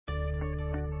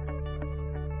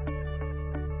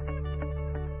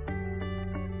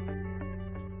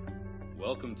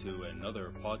Welcome to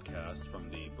another podcast from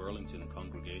the Burlington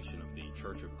Congregation of the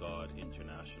Church of God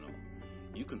International.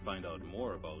 You can find out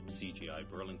more about CGI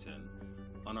Burlington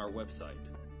on our website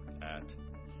at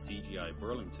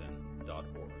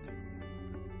cgiburlington.org.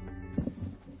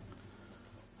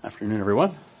 Afternoon,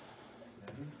 everyone.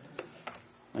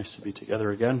 Nice to be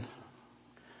together again.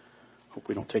 Hope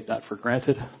we don't take that for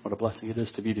granted. What a blessing it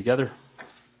is to be together.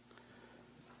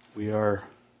 We are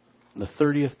on the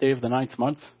 30th day of the 9th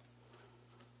month.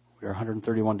 We are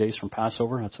 131 days from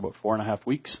Passover. That's about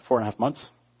 4.5 months.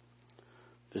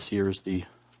 This year is the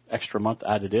extra month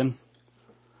added in.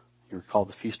 You recall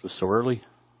the feast was so early.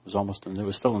 It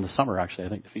was still in the summer, actually. I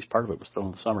think the feast part of it was still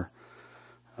in the summer.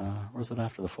 Or was it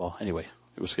after the fall? Anyway,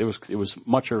 it was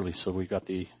much early, so we got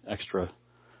the extra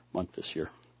month this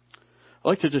year. I'd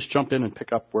like to just jump in and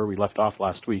pick up where we left off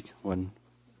last week when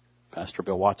Pastor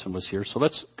Bill Watson was here. So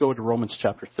let's go to Romans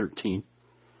chapter 13.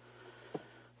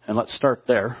 And let's start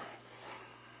there.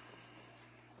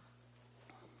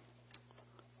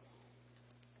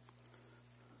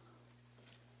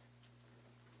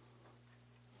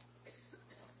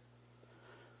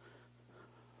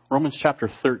 Romans chapter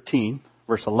 13,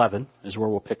 verse 11 is where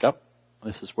we'll pick up.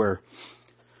 This is where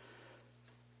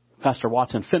Pastor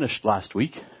Watson finished last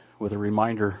week with a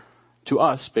reminder to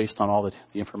us based on all the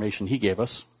information he gave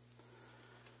us.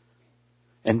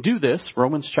 And do this,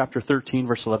 Romans chapter 13,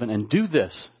 verse 11, and do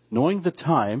this, knowing the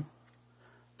time,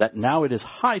 that now it is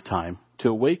high time to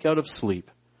awake out of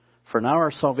sleep, for now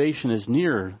our salvation is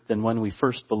nearer than when we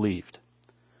first believed.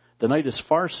 The night is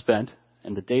far spent,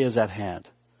 and the day is at hand.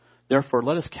 Therefore,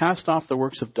 let us cast off the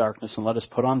works of darkness, and let us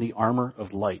put on the armor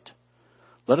of light.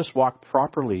 Let us walk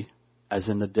properly as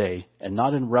in the day, and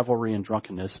not in revelry and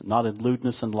drunkenness, not in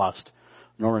lewdness and lust,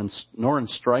 nor in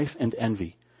strife and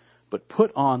envy, but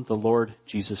put on the Lord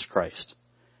Jesus Christ,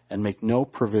 and make no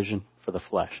provision for the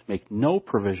flesh. Make no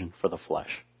provision for the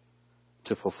flesh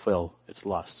to fulfill its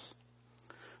lusts.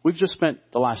 We've just spent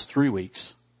the last 3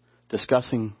 weeks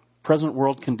discussing present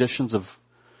world conditions of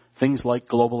things like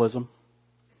globalism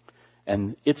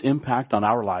and its impact on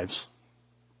our lives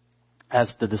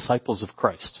as the disciples of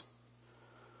Christ.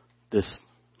 This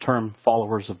term,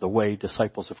 followers of the way,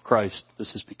 disciples of Christ,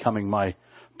 this is becoming my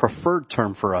preferred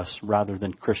term for us rather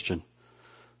than Christian.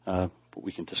 But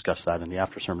we can discuss that in the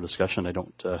after-sermon discussion.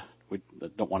 We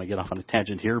don't want to get off on a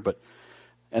tangent here, but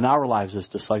in our lives as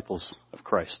disciples of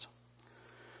Christ.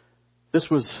 This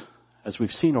was, as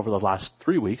we've seen over the last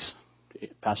 3 weeks,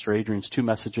 Pastor Adrian's 2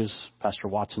 messages, Pastor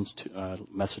Watson's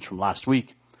message from last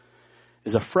week,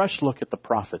 is a fresh look at the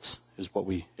prophets, is what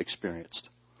we experienced.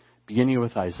 Beginning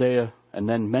with Isaiah, and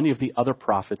then many of the other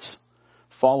prophets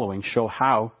following show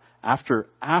how, after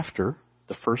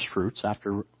the first fruits,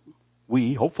 after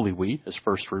hopefully we, as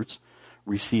first fruits,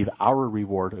 receive our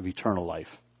reward of eternal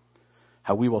life,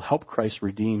 how we will help Christ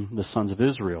redeem the sons of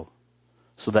Israel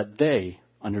so that they,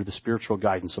 under the spiritual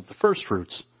guidance of the first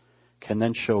fruits, can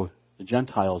then show the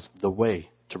Gentiles the way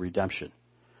to redemption,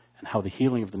 and how the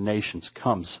healing of the nations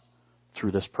comes through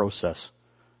this process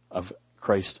of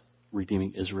Christ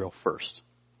redeeming Israel first.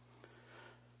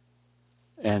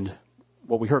 And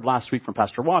what we heard last week from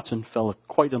Pastor Watson fell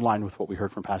quite in line with what we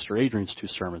heard from Pastor Adrian's 2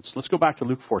 sermons. Let's go back to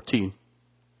Luke 14.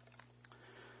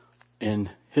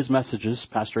 In his messages,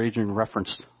 Pastor Adrian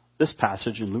referenced this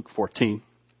passage in Luke 14.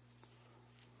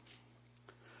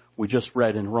 We just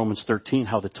read in Romans 13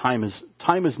 how the time is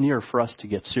near for us to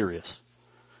get serious,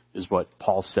 is what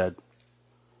Paul said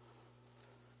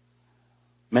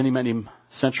many, many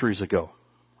centuries ago.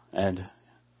 And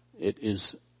it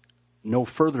is no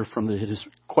further it is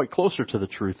quite closer to the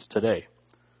truth today.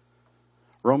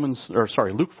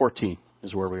 Luke 14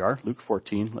 is where we are. Luke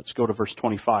 14. Let's go to verse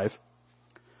 25.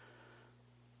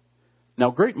 Now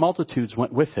great multitudes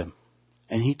went with him,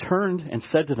 and he turned and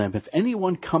said to them, if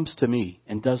anyone comes to me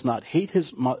and does not hate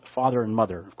his father and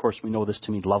mother, of course we know this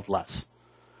to mean love less,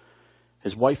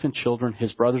 his wife and children,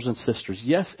 his brothers and sisters,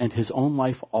 yes, and his own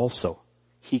life also,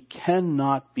 he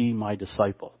cannot be my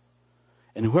disciple.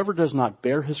 And whoever does not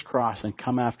bear his cross and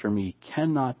come after me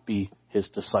cannot be his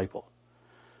disciple.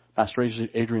 Pastor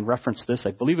Adrian referenced this,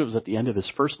 I believe it was at the end of his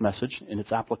first message, in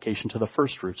its application to the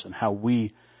first fruits, and how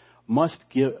we must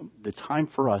give, the time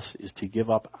for us is to give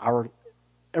up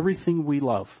everything we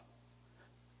love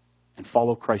and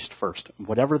follow Christ first,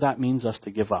 whatever that means us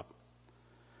to give up.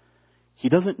 He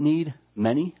doesn't need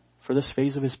many for this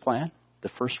phase of his plan, the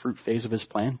first fruit phase of his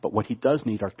plan, but what he does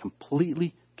need are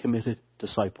completely committed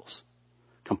disciples.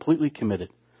 Completely committed,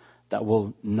 that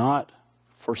will not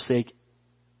forsake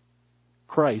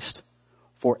Christ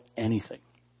for anything.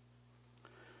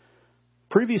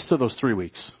 Previous to those 3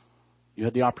 weeks, you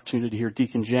had the opportunity to hear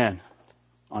Deacon Jan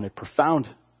on a profound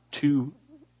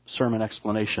 2-sermon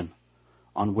explanation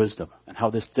on wisdom and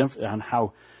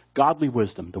how godly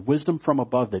wisdom, the wisdom from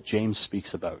above that James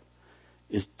speaks about,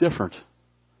 is different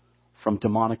from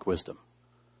demonic wisdom.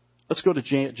 Let's go to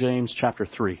James chapter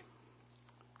 3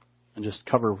 and just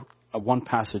cover one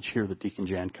passage here that Deacon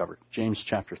Jan covered. James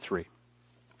chapter 3.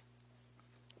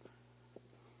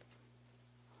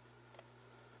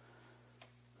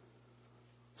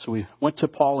 So we went to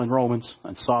Paul in Romans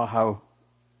and saw how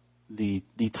the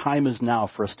time is now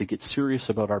for us to get serious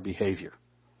about our behavior.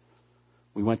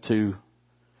 We went to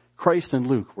Christ in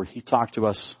Luke, where he talked to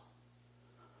us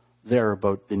there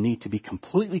about the need to be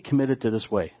completely committed to this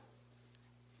way.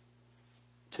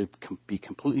 To be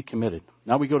completely committed.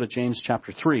 Now we go to James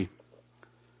chapter 3.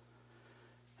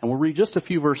 And we'll read just a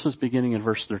few verses beginning in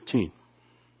verse 13.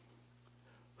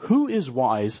 Who is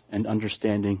wise and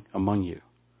understanding among you?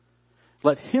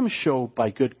 Let him show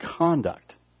by good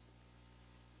conduct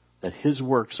that his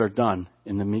works are done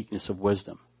in the meekness of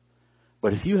wisdom.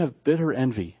 But if you have bitter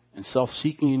envy and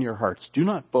self-seeking in your hearts, do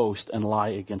not boast and lie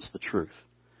against the truth.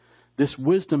 This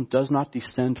wisdom does not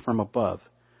descend from above,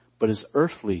 but is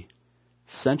earthly,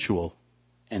 sensual,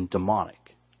 and demonic.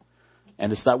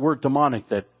 And it's that word demonic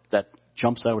that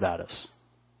jumps out at us.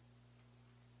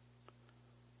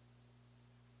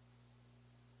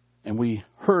 And we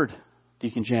heard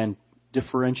Deacon Jan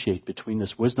differentiate between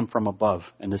this wisdom from above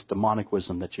and this demonic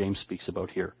wisdom that James speaks about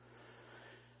here.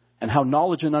 And how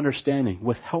knowledge and understanding,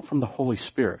 with help from the Holy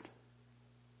Spirit,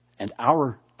 and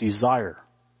our desire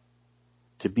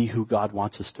to be who God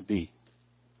wants us to be,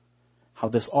 how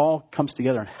this all comes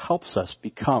together and helps us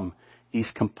become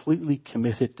these completely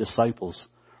committed disciples,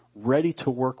 ready to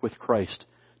work with Christ,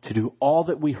 to do all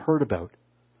that we heard about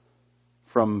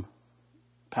from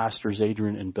Pastors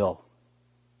Adrian and Bill.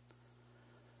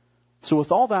 So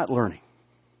with all that learning,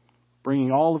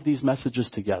 bringing all of these messages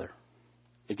together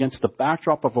against the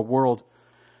backdrop of a world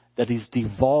that is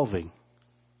devolving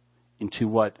into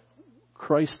what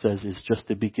Christ says is just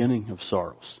the beginning of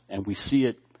sorrows. And we see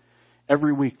it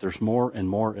every week. There's more and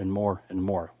more and more and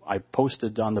more. I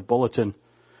posted on the bulletin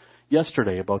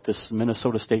yesterday about this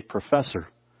Minnesota State professor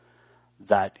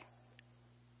that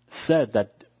said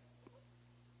that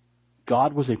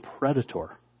God was a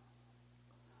predator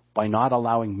by not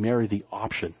allowing Mary the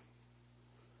option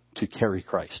to carry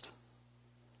Christ.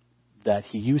 That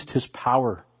he used his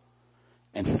power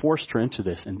and forced her into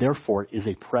this, and therefore is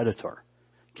a predator.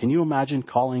 Can you imagine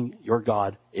calling your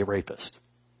God a rapist?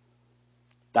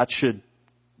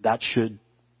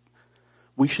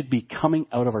 We should be coming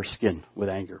out of our skin with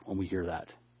anger when we hear that.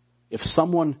 If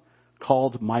someone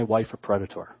called my wife a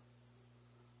predator,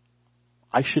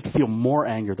 I should feel more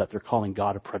anger that they're calling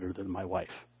God a predator than my wife.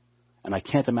 And I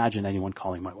can't imagine anyone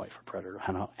calling my wife a predator,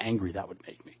 and how angry that would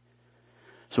make me.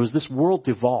 So as this world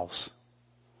devolves,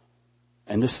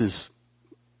 and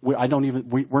we're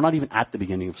not even at the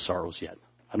beginning of sorrows yet.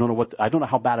 I don't know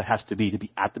how bad it has to be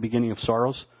at the beginning of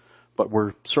sorrows, but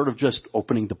we're sort of just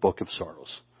opening the book of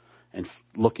sorrows and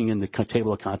looking in the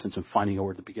table of contents and finding out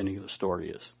where the beginning of the story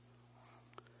is.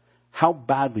 How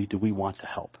badly do we want to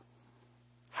help?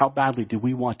 How badly do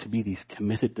we want to be these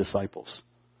committed disciples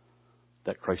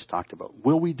that Christ talked about?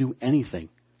 Will we do anything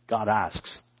God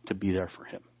asks to be there for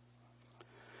him?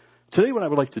 Today what I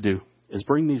would like to do is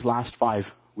bring these last 5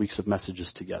 weeks of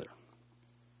messages together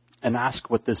and ask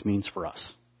what this means for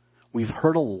us. We've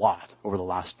heard a lot over the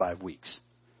last 5 weeks.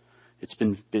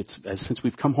 Since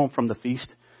we've come home from the feast,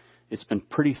 it's been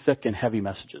pretty thick and heavy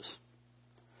messages.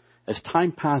 As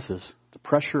time passes, the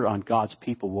pressure on God's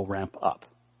people will ramp up.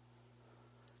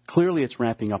 Clearly it's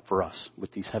ramping up for us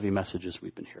with these heavy messages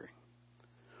we've been hearing.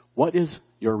 What is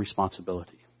your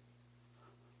responsibility?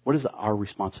 What is our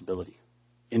responsibility,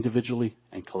 individually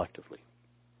and collectively?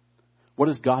 What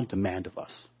does God demand of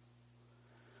us?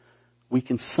 We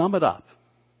can sum it up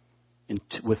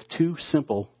with 2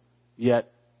 simple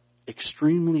yet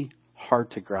extremely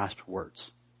hard to grasp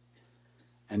words.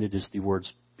 And it is the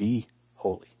words, be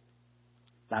holy.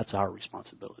 That's our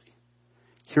responsibility.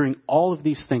 Hearing all of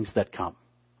these things that come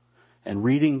and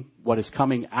reading what is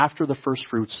coming after the first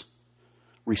fruits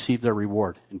receive their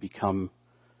reward and become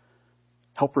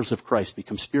helpers of Christ,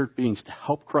 become spirit beings to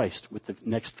help Christ with the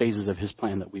next phases of his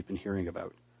plan that we've been hearing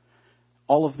about.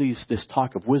 All of this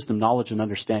talk of wisdom, knowledge, and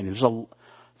understanding, there's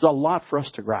a lot for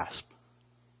us to grasp.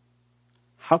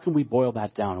 How can we boil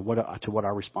that down and to what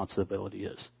our responsibility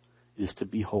is? It is to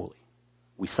be holy.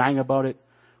 We sang about it.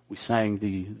 We sang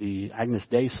the Agnus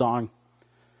Dei song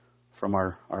from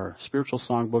our spiritual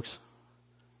songbooks.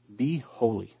 Be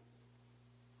holy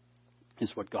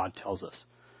is what God tells us.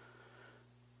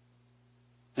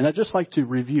 And I'd just like to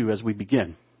review as we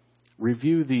begin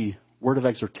review the word of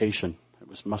exhortation.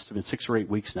 Must have been 6 or 8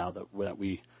 weeks now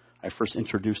that I first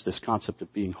introduced this concept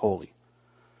of being holy.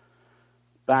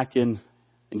 Back in,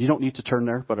 and you don't need to turn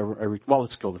there, but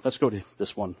let's go to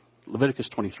this one, Leviticus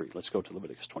 23. Let's go to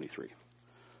Leviticus 23.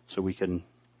 So we can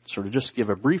sort of just give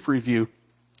a brief review,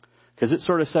 because it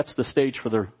sort of sets the stage for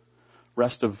the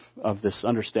rest of this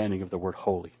understanding of the word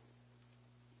holy.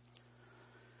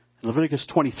 In Leviticus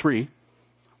 23,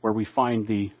 where we find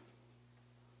the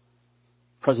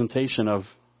presentation of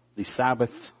the Sabbath,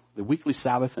 the weekly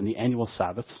Sabbath and the annual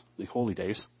Sabbaths, the holy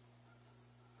days,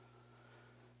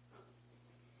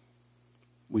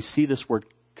 we see this word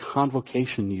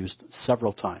convocation used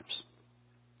several times.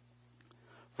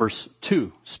 Verse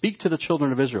 2, speak to the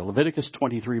children of Israel. Leviticus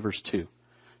 23, verse 2.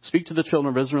 Speak to the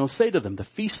children of Israel and say to them, the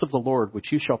feasts of the Lord,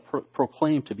 which you shall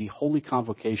proclaim to be holy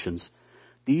convocations,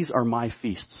 these are my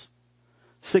feasts.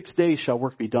 6 days shall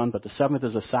work be done, but the seventh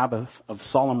is a Sabbath of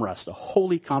solemn rest, a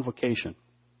holy convocation.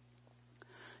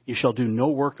 You shall do no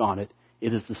work on it.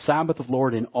 It is the Sabbath of the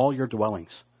Lord in all your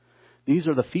dwellings. These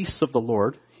are the feasts of the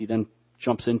Lord. He then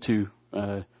jumps into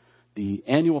the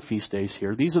annual feast days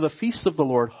here. These are the feasts of the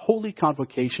Lord, holy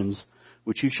convocations,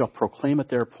 which you shall proclaim at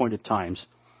their appointed times.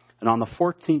 And on the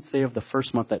 14th day of the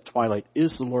first month at twilight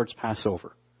is the Lord's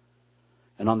Passover.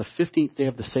 And on the 15th day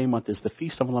of the same month is the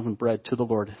feast of unleavened bread to the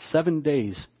Lord. 7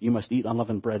 days you must eat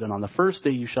unleavened bread, and on the first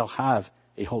day you shall have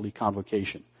a holy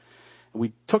convocation. And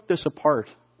we took this apart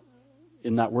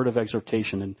in that word of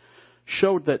exhortation and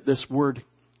showed that this word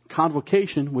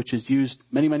convocation, which is used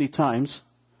many, many times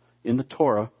in the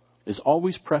Torah, is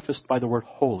always prefaced by the word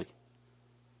holy.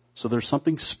 So there's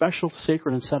something special,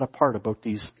 sacred, and set apart about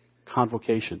these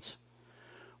convocations.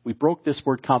 We broke this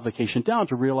word convocation down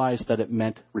to realize that it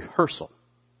meant rehearsal,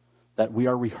 that we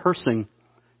are rehearsing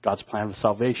God's plan of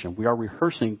salvation. We are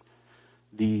rehearsing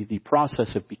the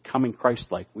process of becoming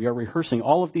Christ-like. We are rehearsing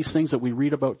all of these things that we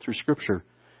read about through Scripture.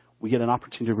 We get an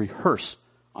opportunity to rehearse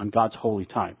on God's holy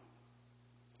time.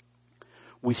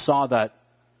 We saw that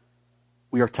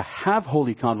we are to have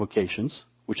holy convocations,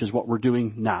 which is what we're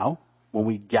doing now when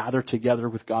we gather together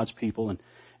with God's people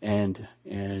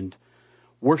and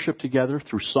worship together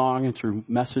through song and through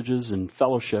messages and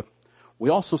fellowship. We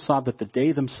also saw that the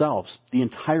day themselves, the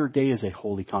entire day, is a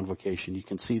holy convocation. You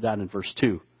can see that in verse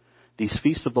 2. These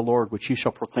feasts of the Lord, which you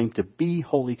shall proclaim to be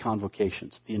holy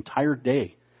convocations. The entire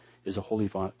day is a holy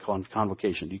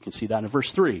convocation. You can see that in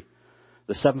verse 3.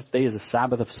 The seventh day is a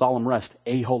Sabbath of solemn rest,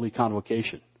 a holy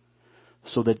convocation.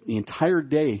 So that the entire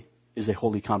day is a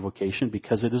holy convocation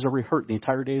because it is the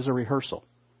entire day is a rehearsal.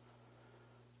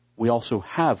 We also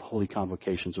have holy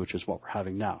convocations, which is what we're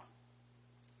having now.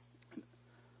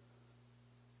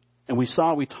 And we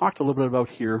talked a little bit about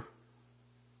here.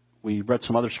 We read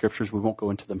some other scriptures. We won't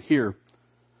go into them here.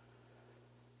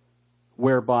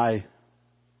 Whereby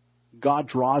God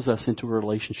draws us into a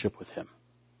relationship with Him.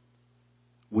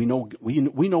 We know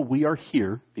we are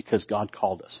here because God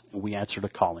called us and we answered a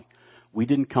calling. We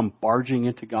didn't come barging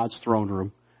into God's throne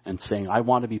room and saying, I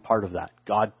want to be part of that.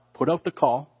 God put out the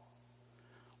call.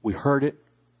 We heard it.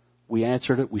 We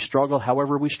answered it. We struggled.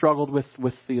 However, we struggled with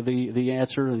the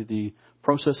answer, the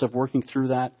process of working through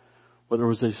that. Whether it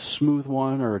was a smooth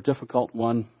one or a difficult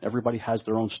one, everybody has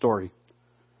their own story.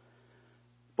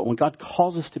 But when God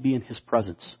calls us to be in His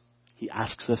presence, He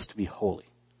asks us to be holy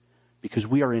because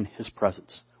we are in His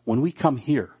presence. When we come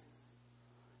here,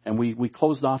 and we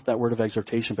closed off that word of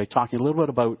exhortation by talking a little bit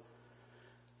about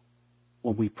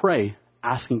when we pray,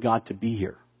 asking God to be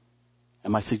here.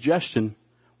 And my suggestion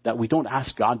that we don't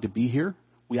ask God to be here,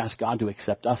 we ask God to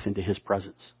accept us into His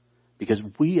presence. Because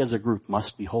we as a group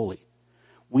must be holy.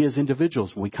 We as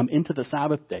individuals, when we come into the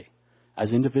Sabbath day,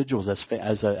 as individuals,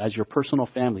 as your personal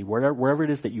family, wherever it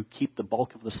is that you keep the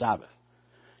bulk of the Sabbath,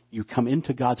 you come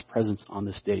into God's presence on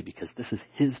this day because this is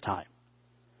His time.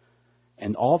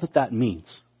 And all that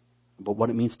means, but what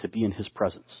it means to be in His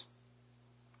presence.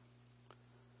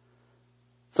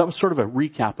 So that was sort of a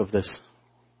recap of this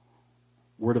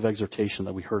word of exhortation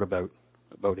that we heard about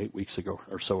 8 weeks ago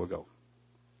or so ago.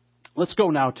 Let's go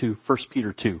now to 1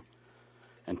 Peter 2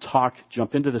 and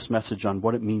jump into this message on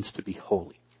what it means to be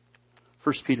holy.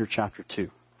 1 Peter chapter 2.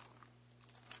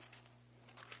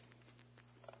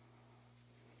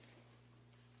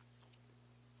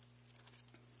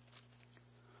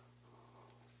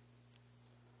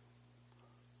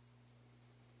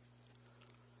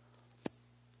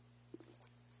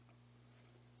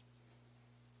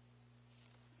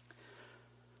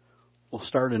 We'll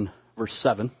start in verse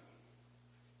 7.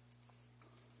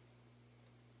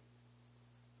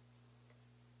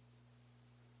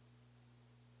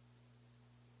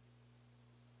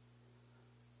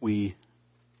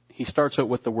 he starts out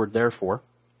with the word therefore.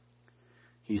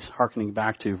 He's hearkening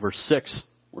back to verse 6,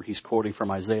 where he's quoting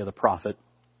from Isaiah the prophet.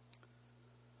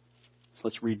 So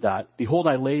let's read that. Behold,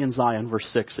 I lay in Zion, verse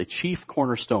 6, a chief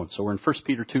cornerstone. So we're in 1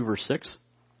 Peter 2, verse 6.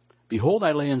 Behold,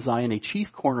 I lay in Zion a chief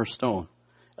cornerstone,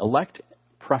 elect,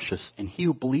 precious, and he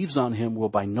who believes on him will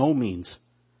by no means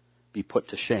be put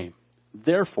to shame.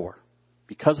 Therefore,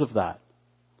 because of that,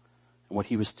 and what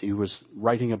he was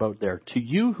writing about there, to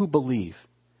you who believe,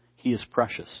 he is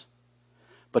precious.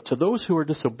 But to those who are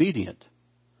disobedient,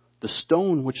 the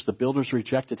stone which the builders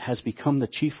rejected has become the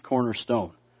chief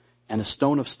cornerstone, and a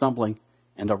stone of stumbling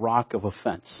and a rock of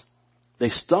offense. They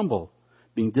stumble,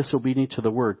 being disobedient to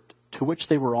the word, to which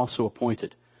they were also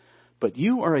appointed. But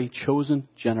you are a chosen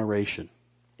generation,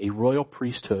 a royal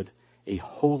priesthood, a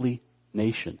holy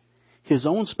nation, his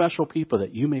own special people,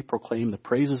 that you may proclaim the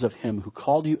praises of him who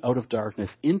called you out of darkness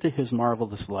into his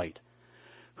marvelous light,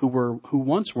 who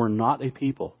once were not a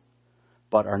people,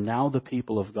 but are now the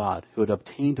people of God, who had not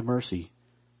obtained mercy,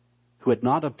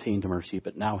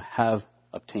 but now have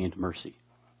obtained mercy.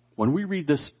 When we read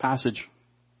this passage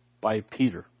by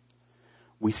Peter,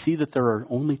 we see that there are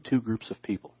only two groups of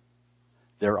people.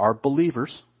 There are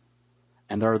believers,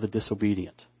 and there are the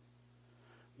disobedient.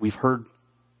 We've heard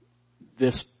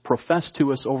this professed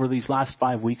to us over these last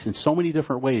 5 weeks in so many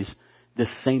different ways, this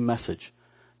same message.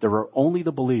 There are only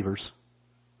the believers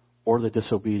or the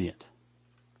disobedient.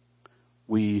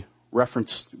 We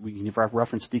referenced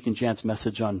Deacon Jan's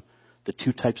message on the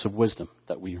two types of wisdom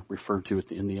that we referred to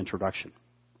in the introduction.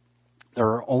 There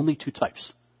are only two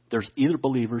types. There's either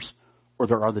believers or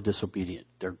there are the disobedient.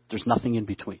 There's nothing in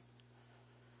between.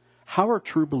 How are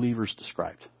true believers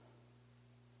described?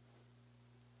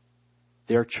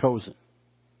 They are chosen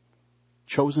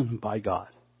by God,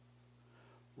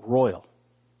 royal,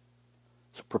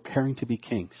 so preparing to be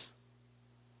kings,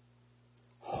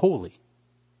 holy,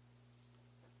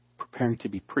 preparing to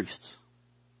be priests.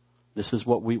 This is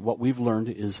what we've learned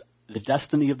is the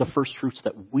destiny of the first fruits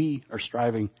that we are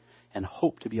striving and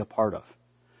hope to be a part of.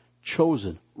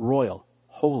 Chosen, royal,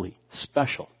 holy,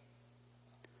 special.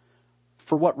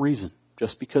 For what reason?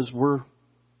 Just because we're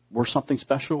something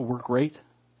special, we're great?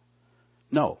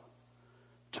 No.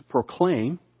 To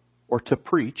proclaim or to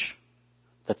preach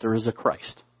that there is a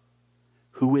Christ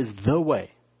who is the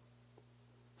way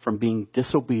from being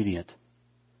disobedient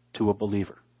to a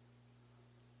believer.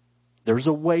 There's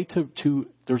a way to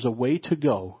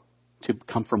go to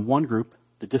come from one group,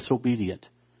 the disobedient,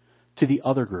 to the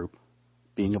other group,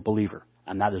 being a believer,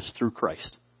 and that is through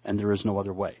Christ, and there is no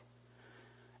other way.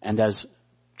 And as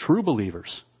true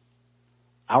believers,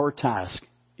 our task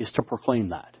is to proclaim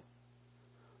that.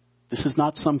 This is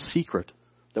not some secret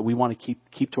that we want to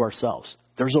keep to ourselves.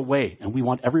 There's a way, and we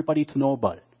want everybody to know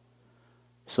about it,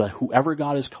 so that whoever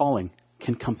God is calling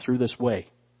can come through this way.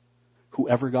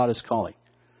 Whoever God is calling.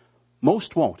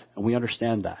 Most won't, and we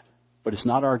understand that. But it's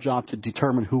not our job to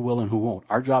determine who will and who won't.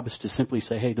 Our job is to simply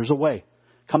say, hey, there's a way.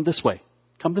 Come this way.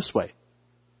 Come this way.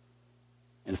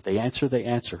 And if they answer, they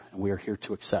answer, and we are here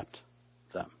to accept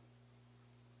them.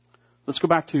 Let's go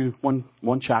back to one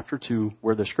chapter to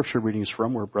where the scripture reading is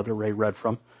from, where Brother Ray read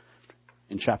from,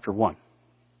 in chapter 1.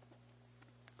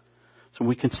 So when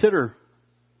we consider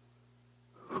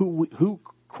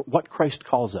what Christ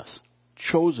calls us,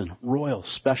 chosen, royal,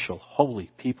 special, holy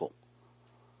people,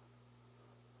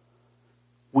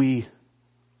 we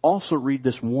also read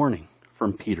this warning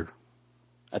from Peter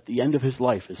at the end of his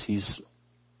life as he's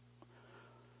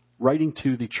writing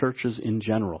to the churches in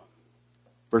general.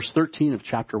 Verse 13 of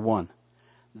chapter 1.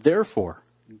 Therefore,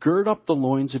 gird up the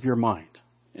loins of your mind.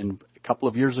 And a couple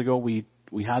of years ago, we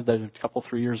had that. A couple,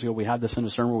 3 years ago, we had this in a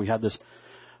sermon. We had this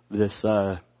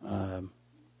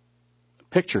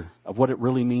picture of what it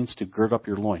really means to gird up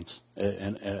your loins.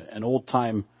 An old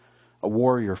time, a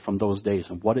warrior from those days,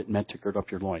 and what it meant to gird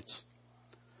up your loins.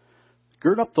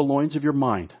 Gird up the loins of your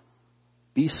mind.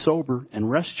 Be sober and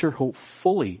rest your hope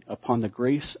fully upon the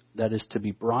grace that is to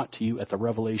be brought to you at the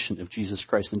revelation of Jesus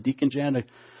Christ. And Deacon Jan,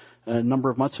 a number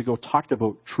of months ago, talked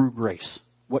about true grace.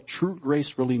 What true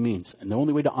grace really means. And the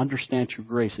only way to understand true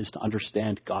grace is to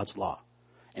understand God's law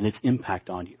and its impact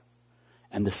on you.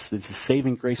 And the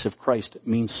saving grace of Christ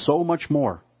means so much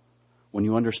more when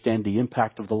you understand the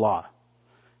impact of the law.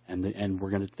 And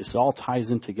this all ties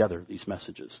in together, these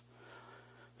messages.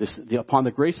 Upon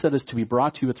the grace that is to be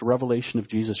brought to you at the revelation of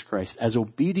Jesus Christ, as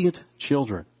obedient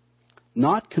children,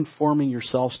 not conforming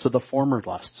yourselves to the former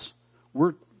lusts.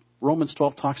 Romans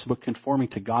 12 talks about conforming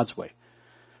to God's way.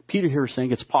 Peter here is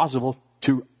saying it's possible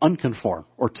to unconform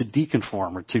or to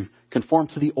deconform or to conform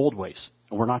to the old ways,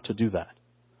 and we're not to do that.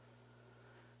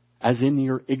 As in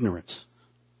your ignorance,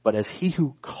 But as he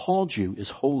who called you is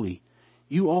holy,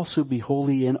 you also be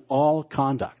holy in all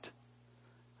conduct.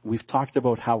 We've talked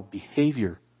about how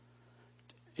behavior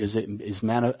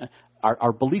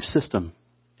our belief system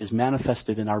is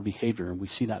manifested in our behavior, and we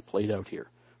see that played out here.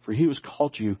 For he who has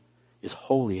called you is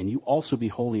holy, and you also be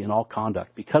holy in all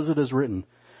conduct, because it is written,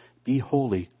 be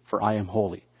holy, for I am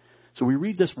holy. So we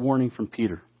read this warning from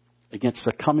Peter against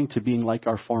succumbing to being like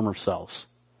our former selves,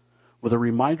 with a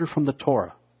reminder from the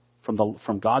Torah,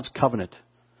 from God's covenant.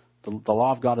 The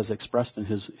law of God is expressed in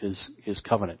his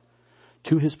covenant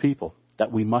to his people,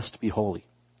 that we must be holy.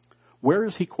 Where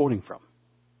is he quoting from?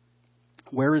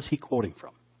 Where is he quoting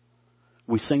from?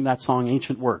 We sing that song,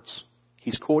 Ancient Words.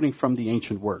 He's quoting from the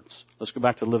ancient words. Let's go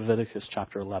back to Leviticus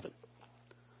chapter 11.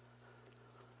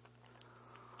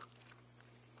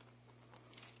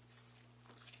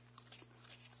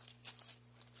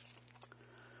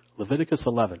 Leviticus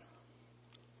 11.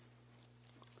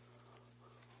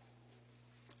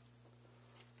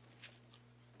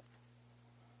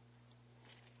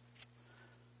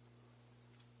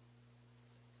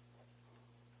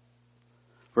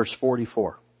 Verse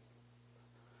 44.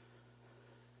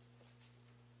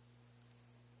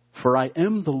 For I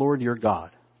am the Lord your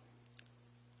God.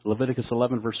 Leviticus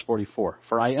 11, verse 44.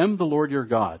 For I am the Lord your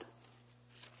God.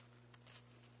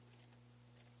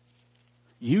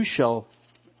 You shall,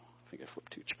 I think I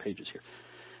flipped 2 pages here.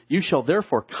 You shall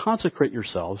therefore consecrate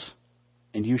yourselves,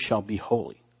 and you shall be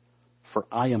holy, for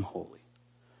I am holy.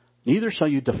 Neither shall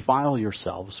you defile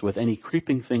yourselves with any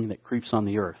creeping thing that creeps on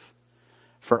the earth.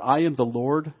 For I am the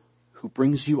Lord who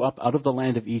brings you up out of the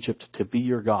land of Egypt to be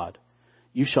your God.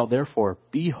 You shall therefore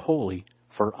be holy,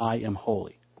 for I am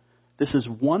holy. This is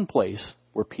one place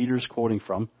where Peter's quoting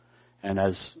from, and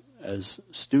as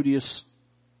studious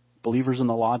believers in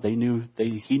the law, he knew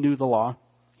the law.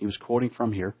 He was quoting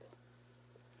from here.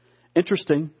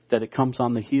 Interesting that it comes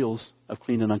on the heels of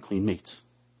clean and unclean meats,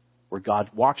 where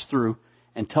God walks through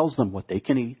and tells them what they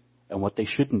can eat and what they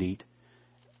shouldn't eat.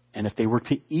 And if they were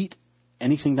to eat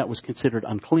anything that was considered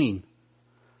unclean,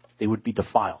 they would be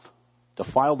defiled.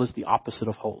 Defiled is the opposite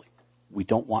of holy. We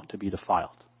don't want to be defiled.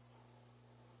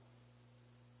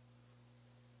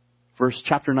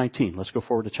 Chapter 19. Let's go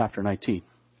forward to chapter 19.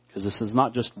 Because this is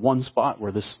not just one spot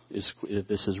where this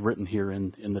is written here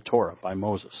in the Torah by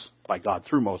Moses, by God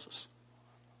through Moses.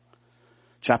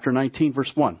 Chapter 19,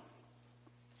 verse 1.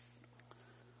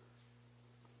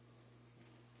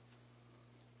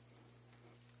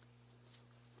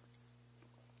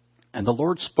 And the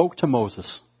Lord spoke to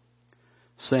Moses,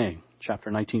 saying, chapter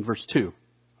 19, verse 2,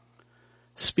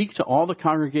 speak to all the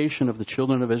congregation of the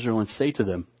children of Israel and say to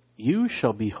them, you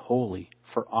shall be holy,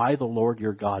 for I, the Lord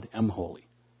your God, am holy.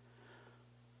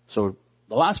 So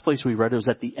the last place we read it was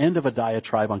at the end of a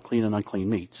diatribe on clean and unclean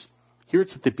meats. Here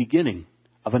it's at the beginning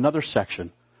of another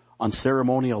section on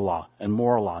ceremonial law and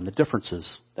moral law and the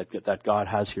differences that God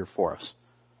has here for us.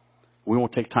 We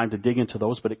won't take time to dig into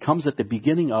those, but it comes at the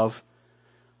beginning of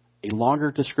a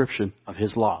longer description of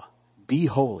his law. Be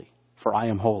holy, for I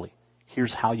am holy.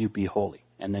 Here's how you be holy.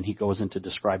 And then he goes in to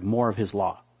describe more of his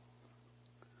law.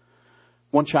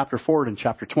 One chapter forward in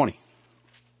chapter 20.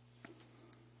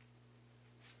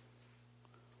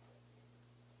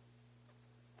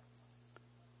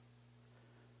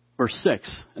 Verse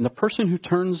 6, and the person who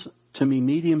turns to me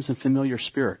mediums and familiar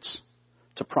spirits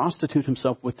to prostitute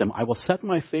himself with them, I will set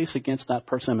my face against that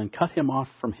person and cut him off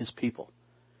from his people.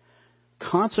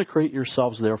 Consecrate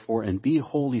yourselves, therefore, and be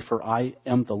holy, for I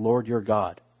am the Lord your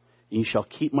God. And you shall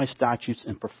keep my statutes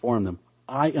and perform them.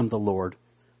 I am the Lord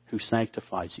who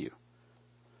sanctifies you.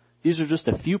 These are just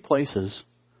a few places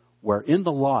where in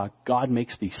the law, God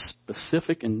makes the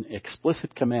specific and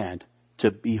explicit command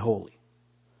to be holy.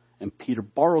 And Peter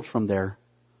borrowed from there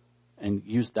and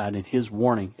used that in his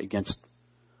warning against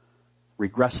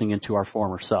regressing into our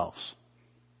former selves.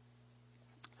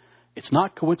 It's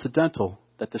not coincidental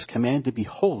that this command to be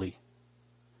holy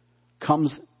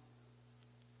comes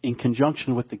in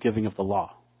conjunction with the giving of the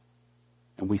law.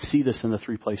 And we see this in the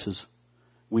 3 places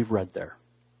we've read there.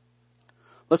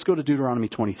 Let's go to Deuteronomy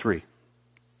 23.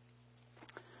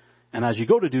 And as you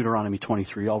go to Deuteronomy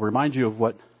 23, I'll remind you of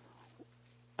what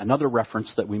another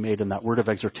reference that we made in that word of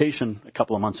exhortation a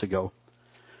couple of months ago,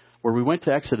 where we went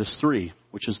to Exodus 3,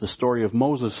 which is the story of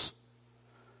Moses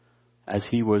as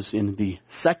he was in the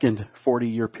second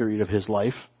 40-year period of his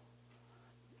life,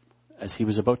 as he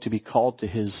was about to be called to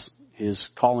his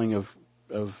calling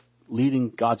of leading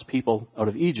God's people out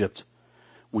of Egypt,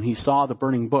 when he saw the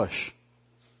burning bush,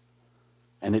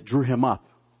 and it drew him up.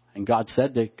 And God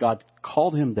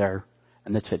called him there,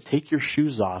 and that said, take your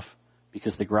shoes off,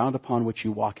 because the ground upon which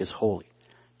you walk is holy.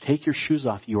 Take your shoes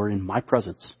off. You are in my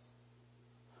presence.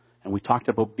 And we talked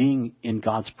about being in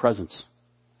God's presence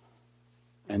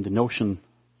and the notion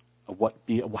of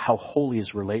how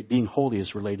being holy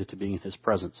is related to being in His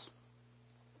presence.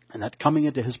 And that coming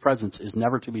into His presence is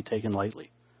never to be taken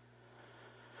lightly.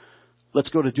 Let's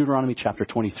go to Deuteronomy chapter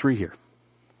 23 here.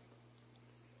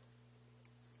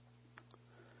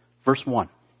 Verse 1.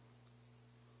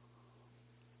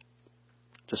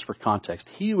 Just for context.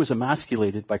 He who is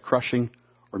emasculated by crushing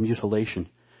or mutilation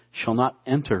shall not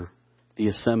enter the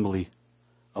assembly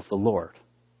of the Lord.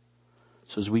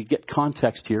 So as we get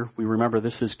context here, we remember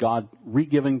this is God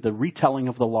re-giving the retelling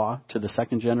of the law to the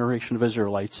second generation of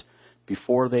Israelites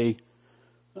before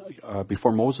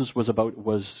Moses was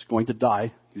going to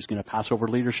die. He was going to pass over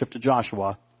leadership to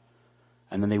Joshua,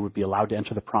 and then they would be allowed to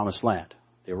enter the promised land.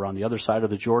 They were on the other side of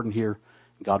the Jordan here,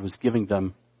 and God was giving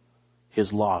them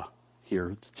His law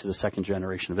here to the second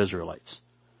generation of Israelites.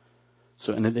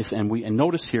 So, and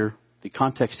notice here, the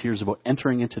context here is about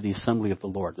entering into the assembly of the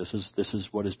Lord. This is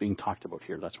what is being talked about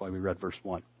here. That's why we read verse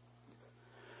 1.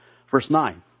 Verse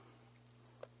 9.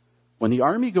 When the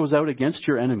army goes out against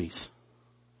your enemies,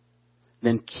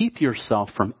 then keep yourself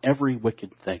from every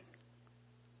wicked thing.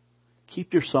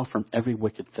 Keep yourself from every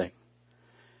wicked thing.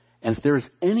 And if there is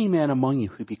any man among you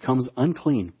who becomes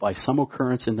unclean by some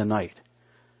occurrence in the night,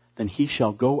 then he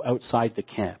shall go outside the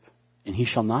camp, and he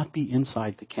shall not be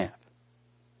inside the camp.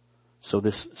 So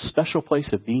this special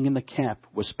place of being in the camp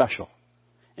was special.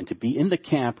 And to be in the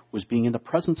camp was being in the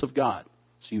presence of God.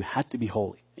 So you had to be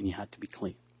holy and you had to be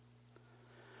clean.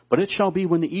 But it shall be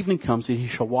when the evening comes that he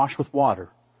shall wash with water.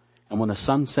 And when the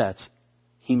sun sets,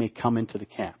 he may come into the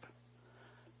camp.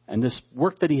 And this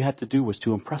work that he had to do was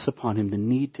to impress upon him the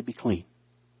need to be clean.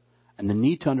 And the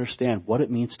need to understand what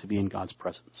it means to be in God's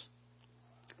presence.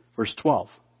 Verse 12.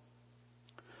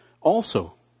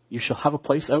 Also, you shall have a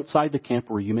place outside the camp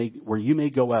where you may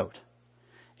go out.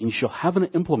 And you shall have an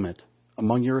implement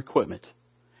among your equipment.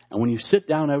 And when you sit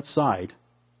down outside,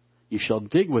 you shall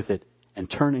dig with it and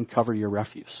turn and cover your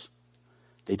refuse.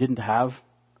 They didn't have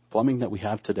plumbing that we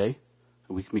have today.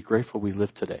 And we can be grateful we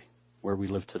live today, where we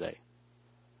live today.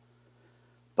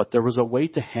 But there was a way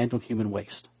to handle human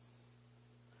waste.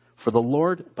 For the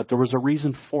Lord, but there was a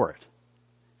reason for it.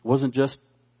 It wasn't just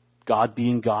God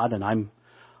being God and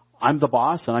I'm the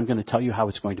boss and I'm going to tell you how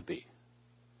it's going to be.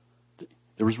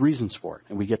 There was reasons for it.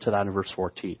 And we get to that in verse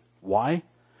 14. Why?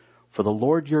 For the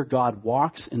Lord your God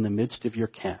walks in the midst of your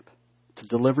camp to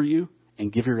deliver you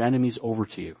and give your enemies over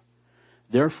to you.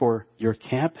 Therefore your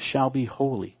camp shall be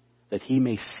holy, that he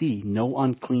may see no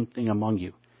unclean thing among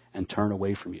you and turn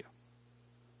away from you.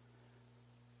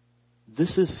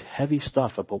 This is heavy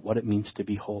stuff about what it means to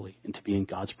be holy and to be in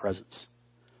God's presence.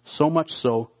 So much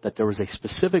so that there was a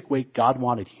specific way God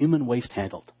wanted human waste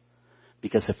handled.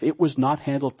 Because if it was not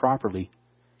handled properly,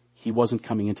 he wasn't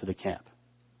coming into the camp.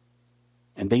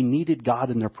 And they needed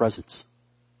God in their presence.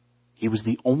 He was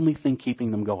the only thing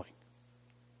keeping them going.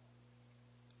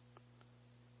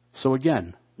 So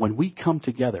again, when we come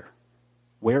together,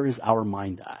 where is our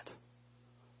mind at?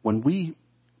 When we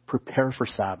prepare for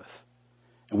Sabbath,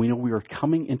 and we know we are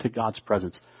coming into God's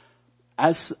presence,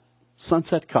 as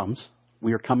sunset comes,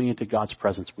 we are coming into God's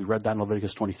presence. We read that in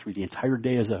Leviticus 23. The entire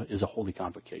day is a holy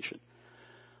convocation.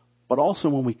 But also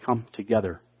when we come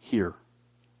together here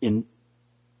in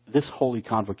this holy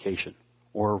convocation,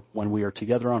 or when we are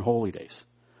together on holy days,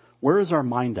 where is our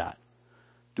mind at?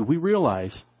 Do we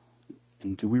realize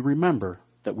and do we remember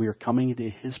that we are coming into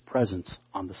His presence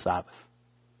on the Sabbath?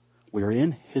 We are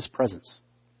in His presence.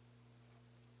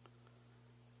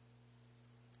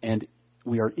 And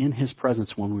we are in His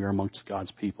presence when we are amongst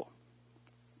God's people.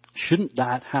 Shouldn't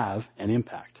that have an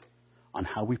impact on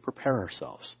how we prepare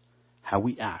ourselves, how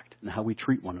we act, and how we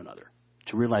treat one another?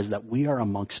 To realize that we are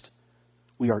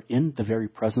in the very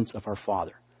presence of our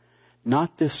Father.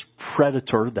 Not this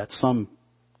predator that some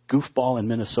goofball in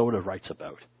Minnesota writes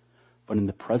about, but in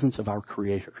the presence of our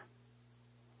Creator.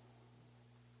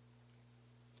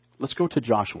 Let's go to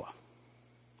Joshua.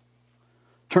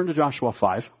 Turn to Joshua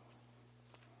 5.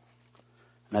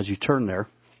 And as you turn there,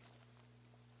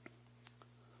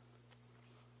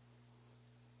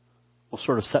 we'll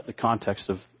sort of set the context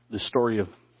of the story of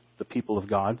the people of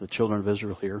God, the children of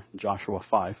Israel here in Joshua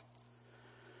 5.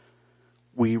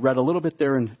 We read a little bit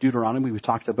there in Deuteronomy. We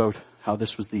talked about how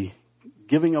this was the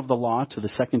giving of the law to the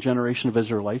second generation of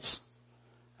Israelites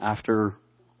after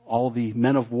all the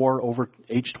men of war over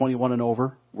age 21 and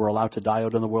over were allowed to die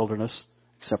out in the wilderness,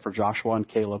 except for Joshua and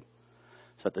Caleb.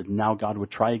 So that now God would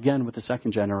try again with the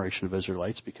second generation of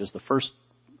Israelites, because the first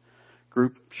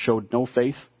group showed no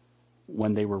faith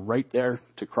when they were right there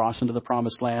to cross into the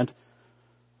promised land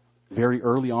very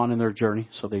early on in their journey.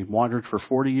 So they wandered for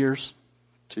 40 years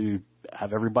to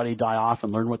have everybody die off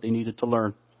and learn what they needed to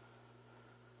learn.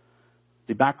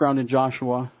 The background in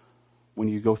Joshua, when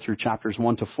you go through chapters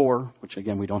 1 to 4, which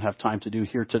again we don't have time to do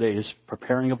here today, is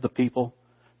preparing of the people,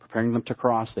 preparing them to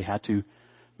cross. They had to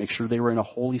make sure they were in a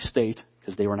holy state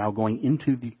because they were now going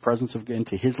into the presence of,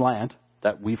 into his land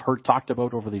that we've heard talked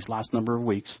about over these last number of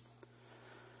weeks.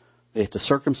 They had to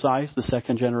circumcise the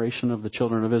second generation of the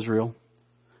children of Israel.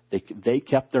 They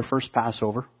kept their first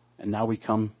Passover, and now we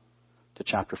come to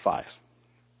chapter 5.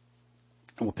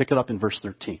 And we'll pick it up in verse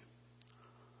 13.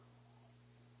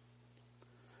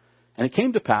 And it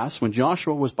came to pass, when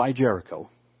Joshua was by Jericho,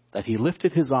 that he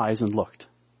lifted his eyes and looked.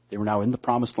 They were now in the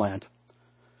promised land.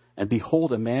 And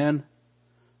behold, a man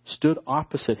stood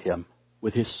opposite him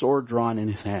with his sword drawn in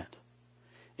his hand.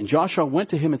 And Joshua went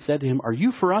to him and said to him, "Are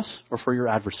you for us or for your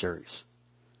adversaries?"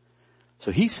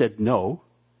 So he said, "No,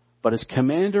 but as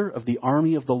commander of the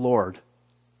army of the Lord,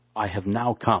 I have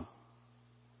now come."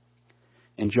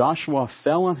 And Joshua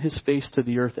fell on his face to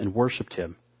the earth and worshipped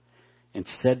him, and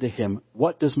said to him,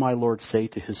 "What does my Lord say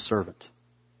to his servant?"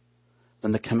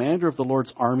 Then the commander of the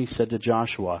Lord's army said to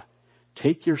Joshua,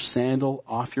 "Take your sandal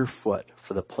off your foot,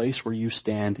 for the place where you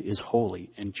stand is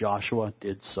holy." And Joshua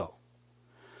did so.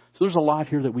 So there's a lot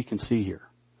here that we can see here.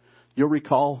 You'll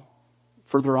recall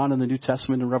further on in the New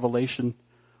Testament in Revelation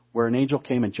where an angel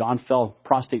came and John fell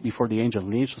prostrate before the angel.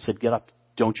 And the angel said, "Get up,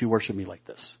 don't you worship me like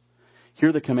this."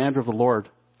 Here the commander of the Lord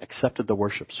accepted the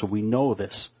worship. So we know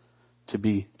this to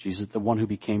be Jesus, the one who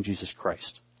became Jesus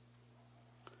Christ.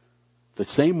 The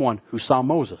same one who saw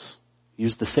Moses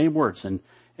used the same words.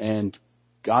 And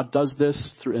God does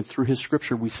this through his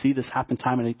scripture. We see this happen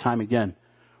time and time again,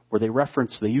 where they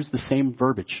use the same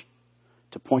verbiage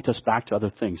to point us back to other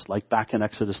things, like back in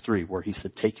Exodus 3, where he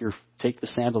said, take the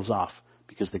sandals off,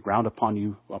 because the ground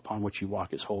upon which you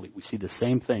walk is holy. We see the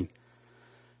same thing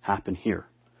happen here.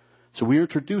 So we are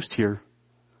introduced here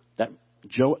that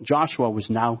Joshua was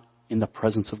now in the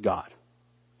presence of God.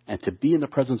 And to be in the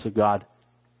presence of God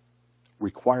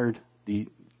was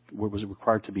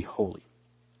required to be holy.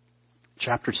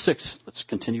 Chapter 6, let's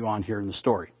continue on here in the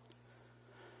story.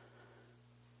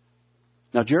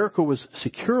 Now Jericho was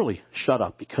securely shut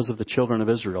up because of the children of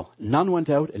Israel. None went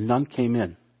out and none came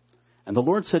in. And the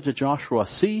Lord said to Joshua,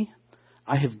 "See,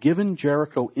 I have given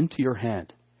Jericho into your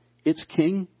hand, its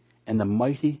king and the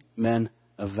mighty men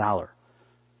of valor."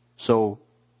 So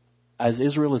as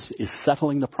Israel is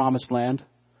settling the promised land,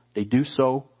 they do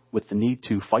so with the need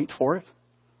to fight for it,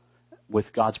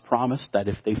 with God's promise that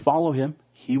if they follow him,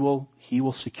 he will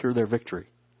secure their victory.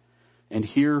 And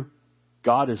here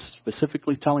God is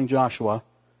specifically telling Joshua,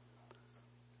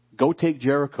 "Go take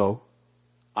Jericho.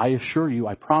 I assure you,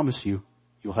 I promise you,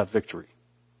 you'll have victory."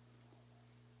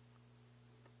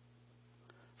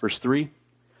 Verse 3,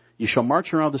 "You shall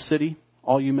march around the city,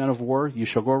 all you men of war. You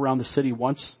shall go around the city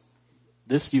once.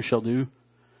 This you shall do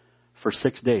for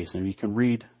 6 days." And you can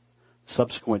read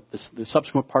the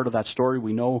subsequent part of that story.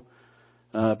 We know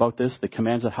about this, the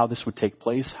commands of how this would take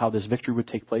place, how this victory would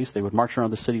take place. They would march around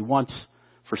the city once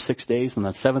for 6 days, and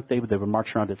on the seventh day they would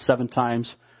march around it 7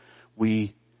 times.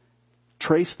 We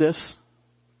trace this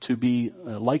to be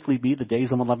likely be the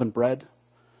days of unleavened bread.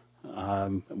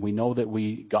 We know that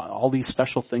we got all these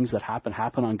special things that happen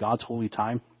on God's holy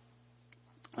time.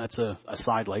 That's a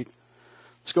sidelight.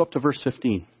 Let's go up to verse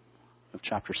 15 of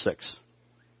chapter 6.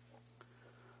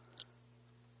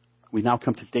 We now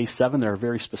come to day 7. There are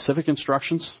very specific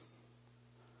instructions.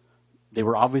 They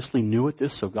were obviously new at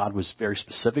this, so God was very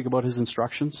specific about his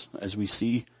instructions, as we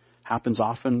see happens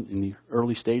often in the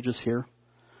early stages here.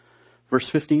 Verse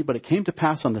 15, "But it came to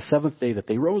pass on the 7th day that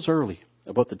they rose early,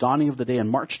 about the dawning of the day, and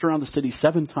marched around the city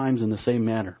 7 times in the same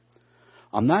manner.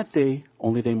 On that day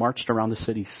only they marched around the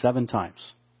city 7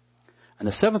 times. And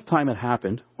the 7th time it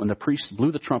happened, when the priests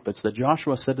blew the trumpets, that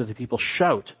Joshua said to the people,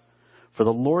 'Shout, for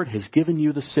the Lord has given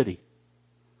you the city.'"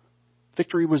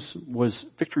 Victory was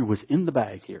in the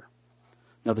bag here.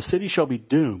 "Now the city shall be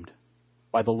doomed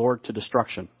by the Lord to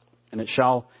destruction, and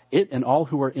it and all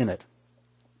who are in it.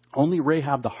 Only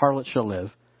Rahab the harlot shall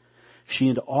live, she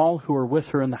and all who are with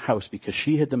her in the house, because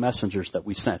she hid the messengers that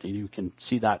we sent." And you can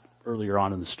see that earlier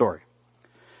on in the story.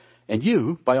 "And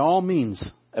you, by all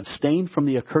means, abstain from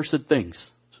the accursed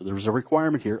things." So there was a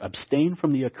requirement here, abstain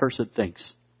from the accursed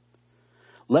things.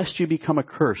 "Lest you become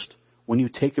accursed when you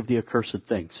take of the accursed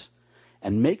things,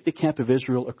 and make the camp of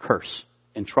Israel a curse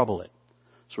and trouble it."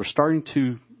 So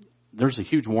there's a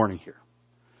huge warning here.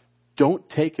 Don't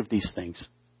take of these things,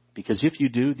 because if you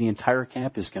do, the entire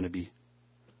camp is going to be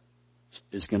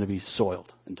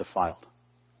soiled and defiled.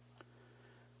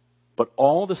 "But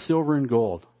all the silver and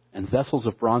gold and vessels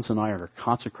of bronze and iron are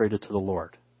consecrated to the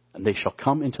Lord, and they shall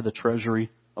come into the treasury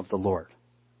of the Lord.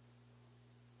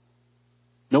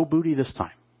 No booty this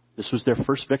time. This was their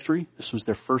first victory. This was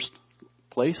their first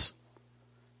place.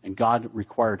 And God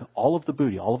required all of the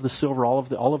booty, all of the silver, all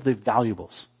of the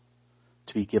valuables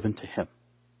to be given to him,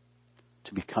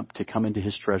 to come into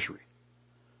his treasury.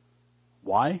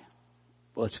 Why?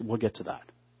 Well, we'll get to that.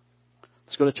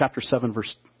 Let's go to chapter 7,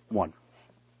 verse 1.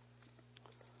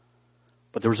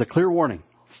 But there was a clear warning.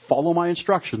 Follow my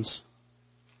instructions,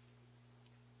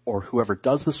 or whoever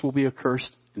does this will be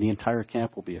accursed, and the entire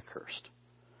camp will be accursed.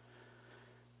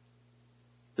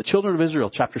 The children of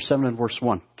Israel, chapter 7 and verse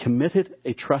 1, committed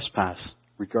a trespass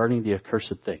regarding the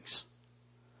accursed things.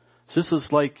 So this is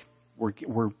like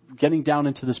we're getting down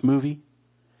into this movie,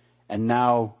 and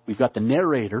now we've got the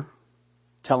narrator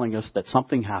telling us that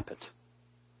something happened.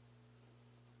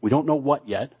 We don't know what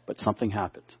yet, but something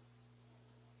happened.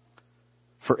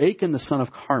 For Achan, the son of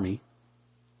Carmi,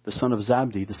 the son of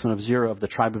Zabdi, the son of Zerah of the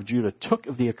tribe of Judah, took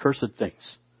of the accursed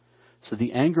things. So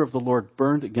the anger of the Lord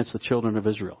burned against the children of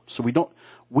Israel. So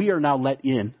we are now let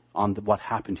in on what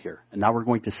happened here. And now we're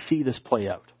going to see this play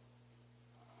out.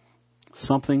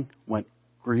 Something went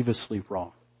grievously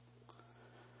wrong.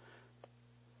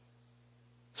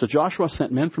 So Joshua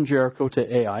sent men from Jericho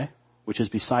to Ai, which is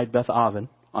beside Beth Aven,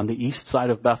 on the east side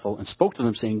of Bethel, and spoke to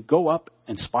them, saying, go up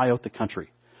and spy out the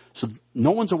country. So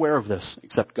no one's aware of this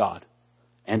except God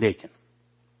and Achan.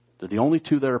 They're the only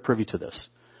two that are privy to this.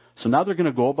 So now they're going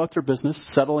to go about their business,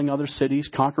 settling other cities,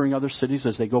 conquering other cities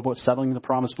as they go about settling the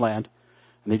promised land.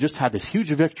 And they just had this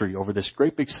huge victory over this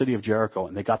great big city of Jericho.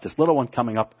 And they got this little one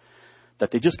coming up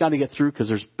that they just got to get through because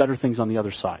there's better things on the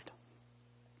other side.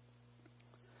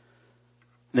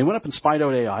 And they went up and spied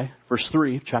out Ai. Verse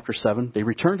 3, chapter 7. They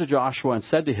returned to Joshua and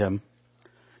said to him,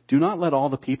 do not let all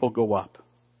the people go up,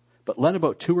 but let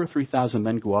about 2,000 or 3,000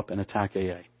 men go up and attack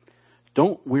Ai.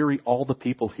 Don't weary all the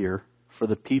people here, for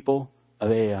the people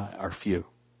of Ai are few.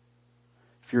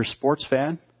 If you're a sports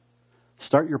fan,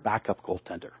 start your backup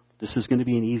goaltender. This is going to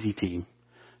be an easy team.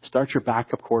 Start your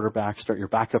backup quarterback. Start your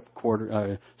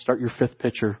fifth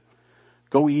pitcher.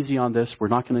 Go easy on this. We're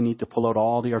not going to need to pull out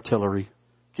all the artillery.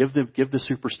 Give the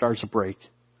superstars a break.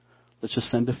 Let's just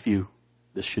send a few.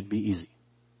 This should be easy.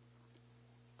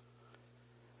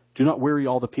 Do not weary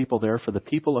all the people there, for the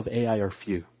people of Ai are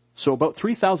few. So about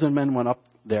 3,000 men went up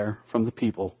there from the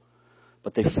people,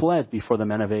 but they fled before the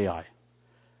men of Ai.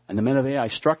 And the men of Ai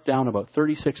struck down about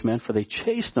 36 men, for they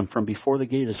chased them from before the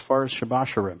gate as far as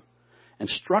Shabasharim, and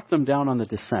struck them down on the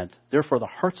descent. Therefore the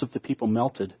hearts of the people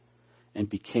melted and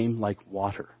became like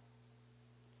water.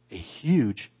 A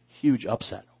huge, huge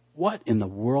upset. What in the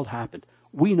world happened?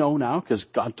 We know now because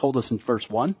God told us in verse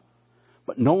 1,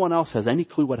 but no one else has any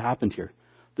clue what happened here.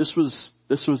 This was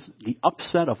the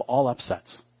upset of all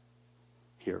upsets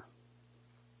here.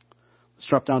 Let's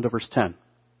drop down to verse 10.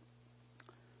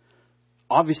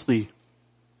 Obviously,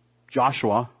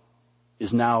 Joshua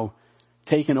is now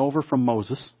taken over from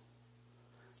Moses.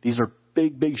 These are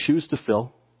big, big shoes to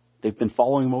fill. They've been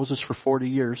following Moses for 40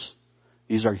 years.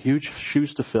 These are huge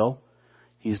shoes to fill.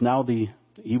 He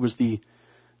was the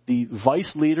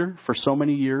vice leader for so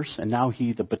many years, and now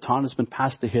the baton has been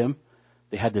passed to him.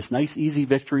 They had this nice, easy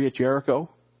victory at Jericho,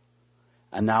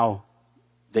 and now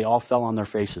they all fell on their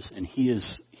faces, and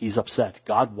he's upset.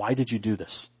 God, why did you do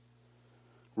this?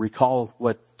 Recall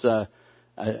what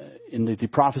in the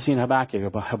prophecy in Habakkuk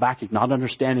about Habakkuk not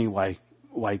understanding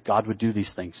why God would do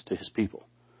these things to his people.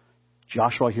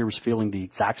 Joshua here was feeling the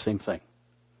exact same thing.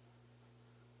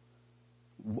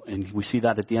 And we see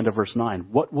that at the end of verse 9.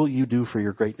 What will you do for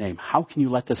your great name? How can you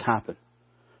let this happen?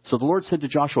 So the Lord said to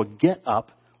Joshua, get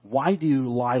up. Why do you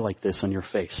lie like this on your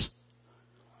face?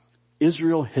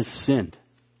 Israel has sinned.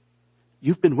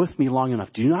 You've been with me long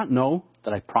enough. Do you not know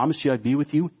that I promised you I'd be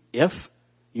with you if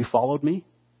you followed me?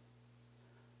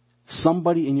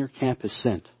 Somebody in your camp has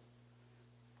sinned.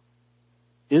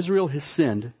 Israel has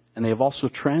sinned, and they have also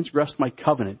transgressed my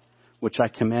covenant, which I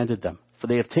commanded them. For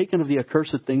they have taken of the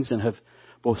accursed things and have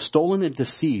both stolen and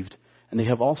deceived, and they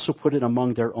have also put it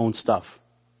among their own stuff.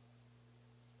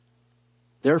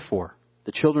 Therefore,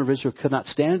 the children of Israel could not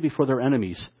stand before their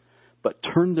enemies, but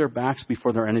turned their backs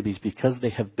before their enemies because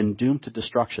they have been doomed to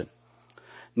destruction.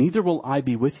 Neither will I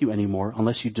be with you anymore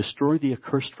unless you destroy the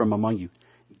accursed from among you.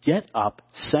 Get up,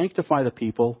 sanctify the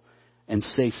people, and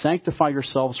say, sanctify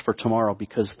yourselves for tomorrow,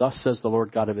 because thus says the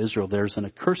Lord God of Israel, there is an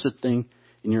accursed thing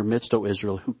in your midst, O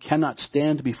Israel, who cannot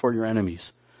stand before your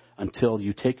enemies until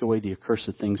you take away the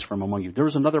accursed things from among you. There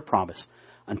was another promise.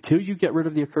 Until you get rid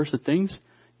of the accursed things,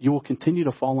 you will continue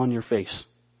to fall on your face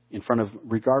in front of,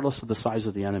 regardless of the size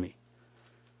of the enemy.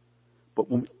 But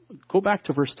go back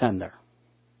to verse 10 there.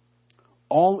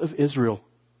 All of Israel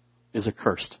is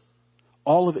accursed.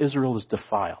 All of Israel is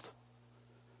defiled.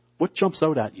 What jumps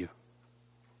out at you?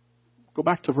 Go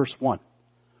back to verse 1.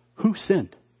 Who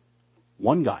sinned?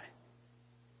 One guy.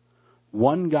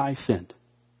 One guy sinned.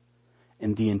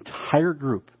 And the entire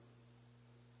group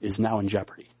is now in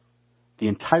jeopardy. The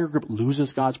entire group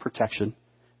loses God's protection.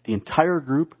 The entire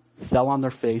group fell on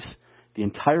their face. The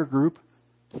entire group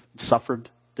suffered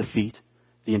defeat.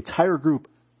 The entire group,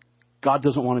 God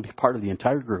doesn't want to be part of the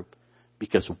entire group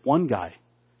because one guy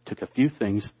took a few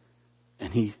things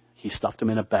and he stuffed them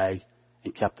in a bag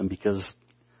and kept them because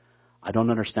I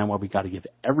don't understand why we got to give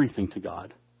everything to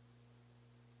God.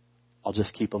 I'll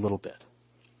just keep a little bit.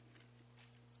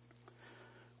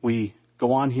 We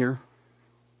go on here.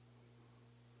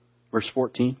 Verse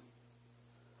 14.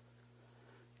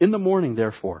 In the morning,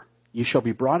 therefore, you shall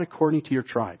be brought according to your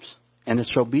tribes. And it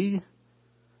shall be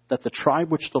that the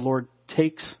tribe which the Lord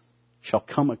takes shall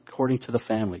come according to the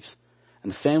families.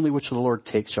 And the family which the Lord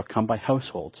takes shall come by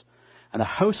households. And the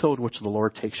household which the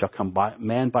Lord takes shall come by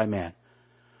man.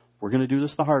 We're going to do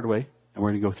this the hard way. And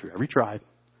we're going to go through every tribe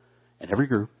and every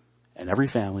group and every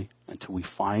family until we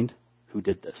find who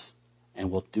did this. And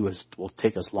we'll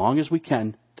take as long as we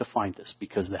can to find this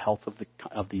because the health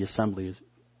of the assembly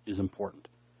is important.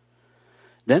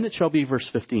 Then it shall be, verse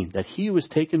 15, that he who is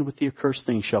taken with the accursed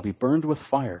thing shall be burned with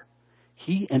fire,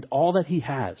 he and all that he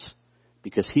has,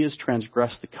 because he has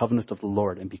transgressed the covenant of the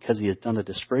Lord and because he has done a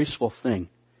disgraceful thing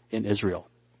in Israel.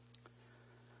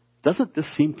 Doesn't this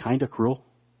seem kind of cruel?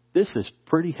 This is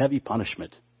pretty heavy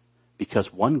punishment because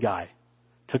one guy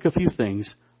took a few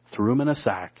things, threw them in a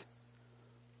sack,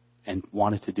 and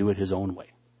wanted to do it his own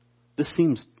way. This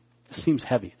seems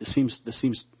heavy. This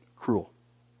seems cruel.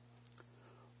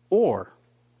 Or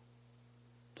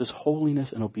does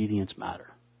holiness and obedience matter?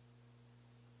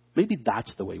 Maybe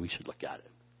that's the way we should look at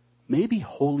it. Maybe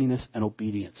holiness and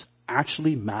obedience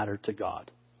actually matter to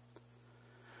God.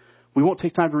 We won't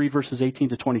take time to read verses 18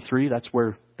 to 23. That's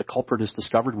where the culprit is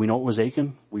discovered. We know it was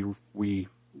Achan. We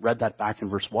read that back in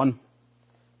verse 1.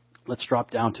 Let's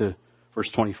drop down to verse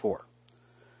 24.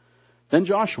 Then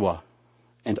Joshua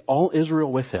and all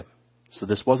Israel with him. So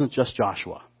this wasn't just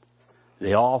Joshua.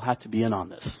 They all had to be in on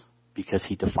this because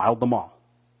he defiled them all.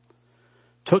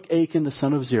 Took Achan the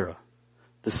son of Zerah,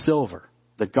 the silver,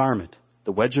 the garment,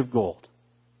 the wedge of gold.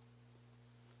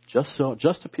 Just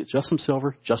some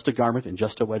silver, just a garment, and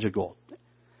just a wedge of gold.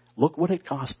 Look what it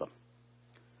cost them.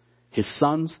 His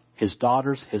sons, his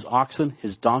daughters, his oxen,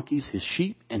 his donkeys, his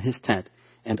sheep, and his tent,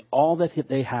 and all that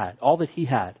he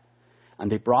had.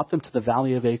 And they brought them to the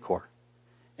valley of Achor.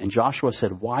 And Joshua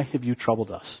said, "Why have you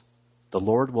troubled us? The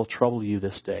Lord will trouble you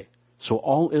this day." So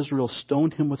all Israel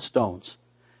stoned him with stones,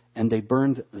 and they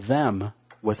burned them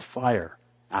with fire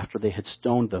after they had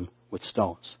stoned them with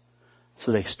stones.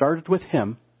 So they started with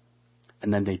him,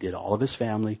 and then they did all of his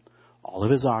family, all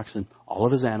of his oxen, all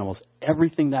of his animals,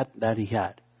 everything that he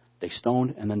had. They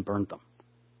stoned and then burned them.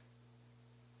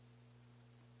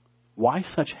 Why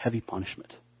such heavy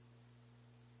punishment?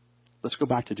 Let's go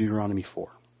back to Deuteronomy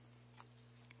 4.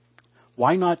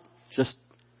 Why not just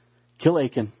kill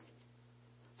Achan,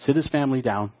 sit his family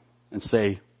down, and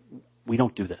say, we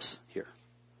don't do this here?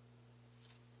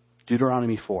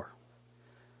 Deuteronomy 4.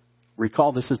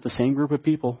 Recall, this is the same group of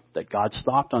people that God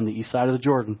stopped on the east side of the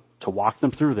Jordan to walk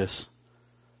them through this.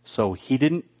 So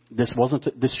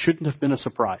this shouldn't have been a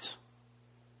surprise.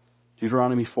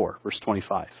 Deuteronomy 4, verse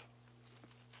 25.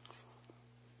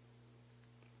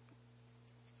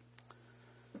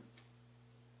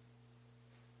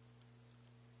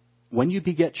 When you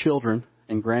beget children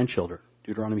and grandchildren,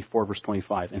 Deuteronomy 4, verse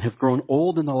 25, and have grown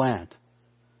old in the land,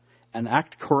 and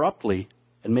act corruptly,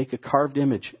 and make a carved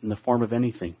image in the form of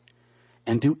anything,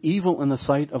 and do evil in the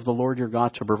sight of the Lord your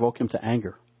God to provoke him to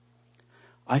anger,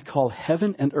 I call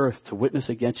heaven and earth to witness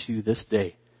against you this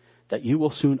day, that you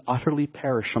will soon utterly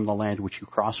perish from the land which you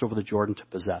cross over the Jordan to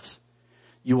possess.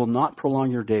 You will not prolong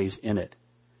your days in it,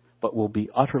 but will be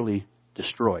utterly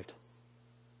destroyed.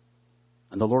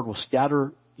 And the Lord will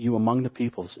scatter you among the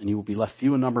peoples, and you will be left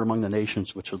few in number among the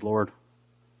nations, where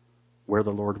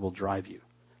the Lord will drive you.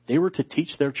 They were to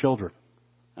teach their children.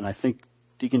 And I think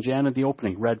Deacon Jan in the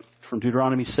opening read from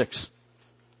Deuteronomy 6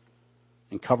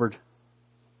 and covered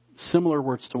similar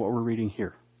words to what we're reading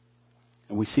here.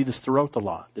 And we see this throughout the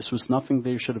law. This was nothing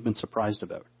they should have been surprised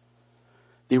about.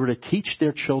 They were to teach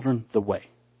their children the way.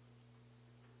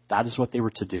 That is what they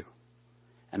were to do.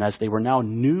 And as they were now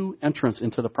new entrants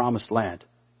into the promised land,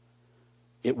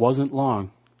 it wasn't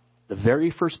long. The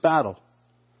very first battle,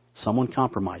 someone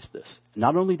compromised this.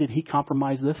 Not only did he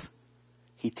compromise this,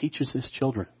 he teaches his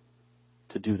children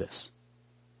to do this.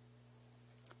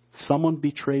 Someone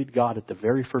betrayed God at the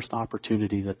very first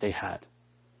opportunity that they had.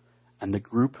 And the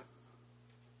group,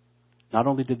 not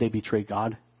only did they betray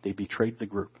God, they betrayed the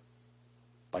group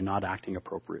by not acting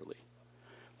appropriately.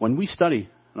 When we study,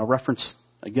 and I'll reference,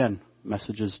 again,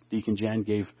 messages Deacon Jan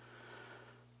gave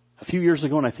a few years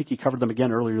ago, and I think he covered them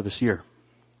again earlier this year,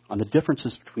 on the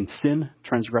differences between sin,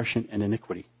 transgression, and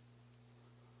iniquity.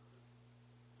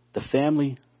 The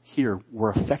family here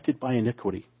were affected by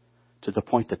iniquity to the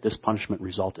point that this punishment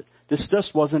resulted. This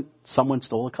just wasn't someone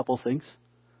stole a couple of things.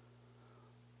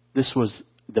 This was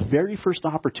the very first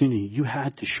opportunity you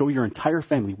had to show your entire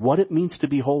family what it means to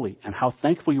be holy and how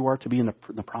thankful you are to be in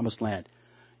the promised land.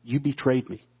 You betrayed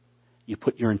me. You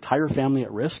put your entire family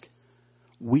at risk.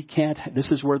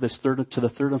 This is where this third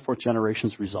and fourth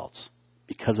generations results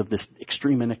because of this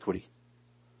extreme iniquity.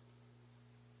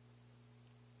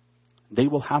 They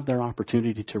will have their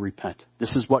opportunity to repent.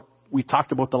 This is what we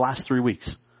talked about the last 3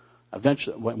 weeks.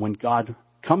 Eventually, when God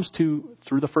comes through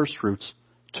the first fruits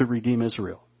to redeem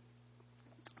Israel.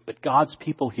 But God's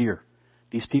people here,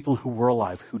 these people who were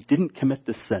alive, who didn't commit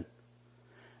this sin,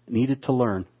 needed to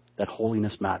learn that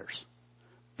holiness matters.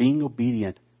 Being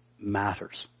obedient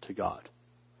matters to God.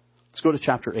 Let's go to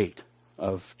chapter 8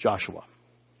 of Joshua.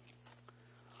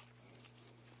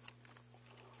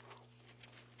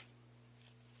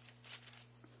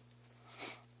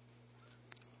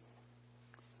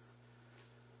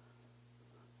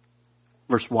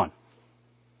 Verse 1.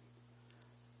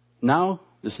 Now,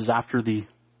 this is after the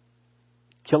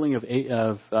killing of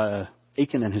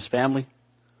Achan and his family,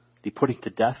 the putting to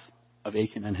death of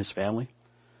Achan and his family.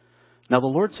 Now the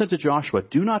Lord said to Joshua,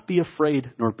 do not be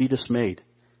afraid nor be dismayed.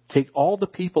 Take all the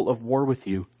people of war with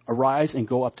you. Arise and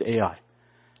go up to Ai.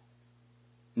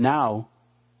 Now,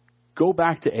 go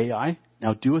back to Ai.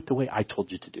 Now do it the way I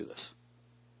told you to do this.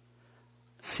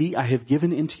 See, I have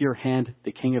given into your hand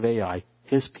the king of Ai,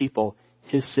 his people,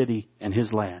 his city, and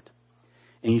his land.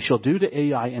 And you shall do to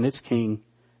Ai and its king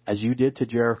as you did to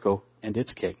Jericho and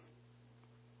its king.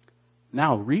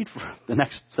 Now read the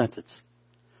next sentence.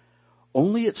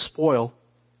 Only its spoil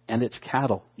and its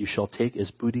cattle you shall take as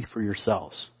booty for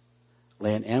yourselves.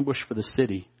 Lay an ambush for the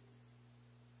city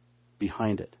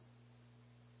behind it.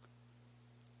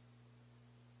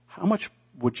 How much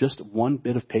would just one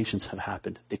bit of patience have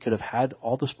happened? They could have had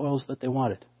all the spoils that they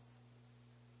wanted.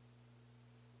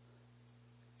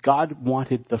 God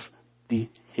wanted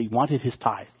He wanted his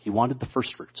tithe. He wanted the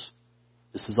first fruits.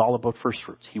 This is all about first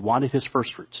fruits. He wanted his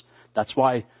first fruits. That's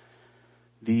why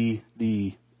they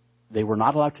were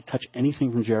not allowed to touch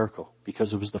anything from Jericho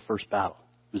because it was the first battle.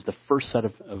 It was the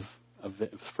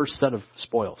first set of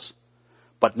spoils.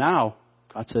 But now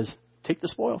God says, take the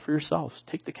spoil for yourselves.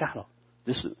 Take the cattle.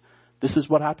 This is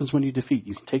what happens when you defeat.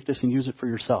 You can take this and use it for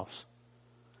yourselves.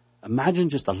 Imagine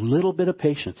just a little bit of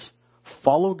patience.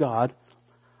 Follow God.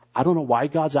 I don't know why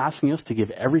God's asking us to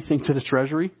give everything to the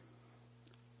treasury,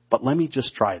 but let me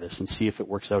just try this and see if it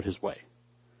works out his way.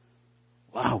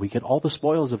 Wow, we get all the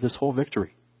spoils of this whole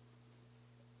victory.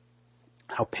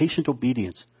 How patient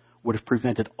obedience would have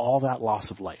prevented all that loss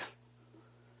of life.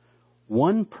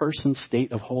 One person's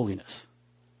state of holiness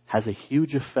has a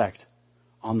huge effect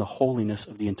on the holiness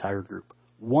of the entire group.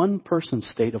 One person's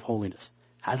state of holiness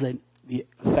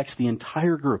affects the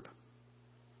entire group.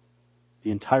 The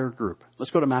entire group.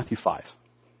 Let's go to Matthew 5.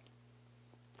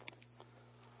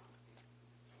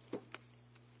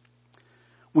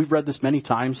 We've read this many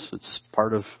times. It's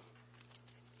part of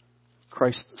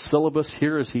Christ's syllabus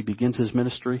here as he begins his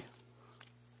ministry.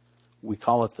 We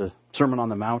call it the Sermon on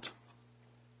the Mount.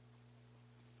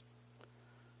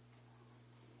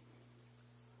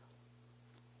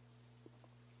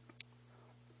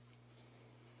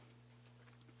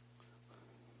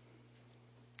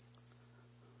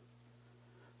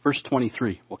 Verse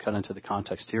 23, we'll cut into the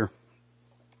context here.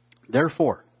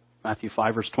 Therefore, Matthew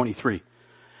 5, verse 23.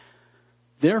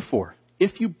 Therefore,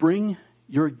 if you bring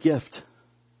your gift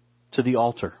to the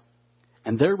altar,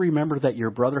 and there remember that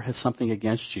your brother has something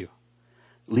against you,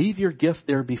 leave your gift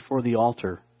there before the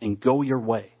altar and go your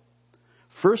way.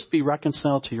 First be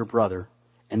reconciled to your brother,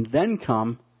 and then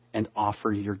come and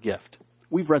offer your gift.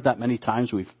 We've read that many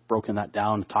times. We've broken that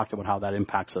down and talked about how that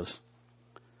impacts us.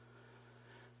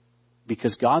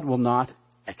 Because God will not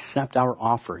accept our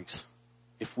offerings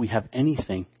if we have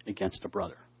anything against a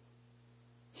brother.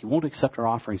 He won't accept our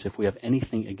offerings if we have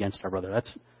anything against our brother.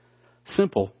 That's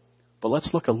simple, but let's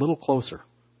look a little closer.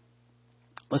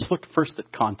 Let's look first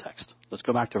at context. Let's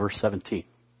go back to verse 17.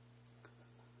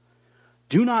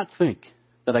 Do not think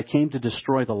that I came to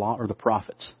destroy the law or the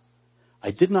prophets.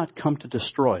 I did not come to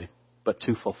destroy, but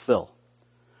to fulfill.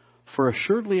 For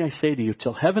assuredly I say to you,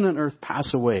 till heaven and earth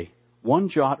pass away, one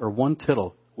jot or one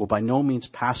tittle will by no means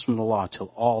pass from the law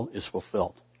till all is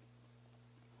fulfilled.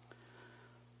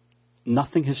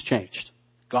 nothing has changed.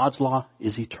 God's law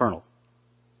is eternal.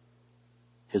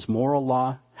 His moral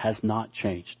law has not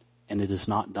changed, and it is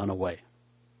not done away.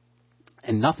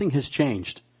 And nothing has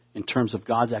changed in terms of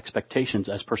God's expectations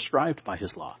as prescribed by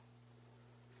his law.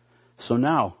 So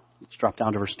now, let's drop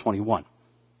down to verse 21.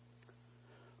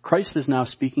 Christ is now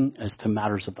speaking as to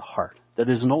matters of the heart. That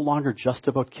is no longer just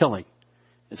about killing.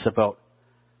 It's about,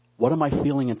 what am I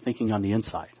feeling and thinking on the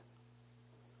inside?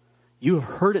 You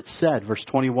have heard it said, verse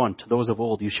 21, to those of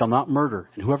old, you shall not murder,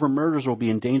 and whoever murders will be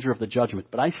in danger of the judgment.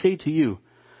 But I say to you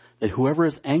that whoever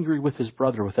is angry with his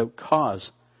brother without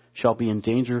cause shall be in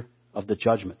danger of the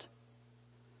judgment.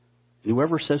 And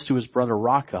whoever says to his brother,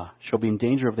 Raca, shall be in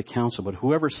danger of the council, but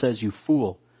whoever says, you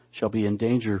fool, shall be in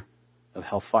danger of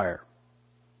hellfire.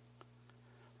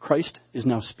 Christ is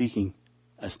now speaking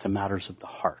as to matters of the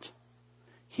heart.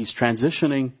 He's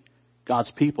transitioning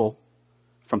God's people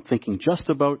from thinking just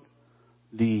about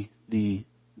the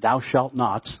thou shalt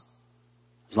nots.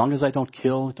 As long as I don't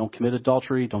kill, don't commit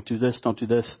adultery, don't do this,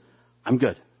 I'm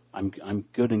good. I'm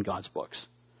good in God's books.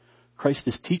 Christ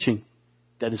is teaching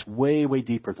that is way, way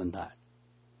deeper than that.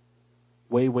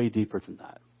 Way, way deeper than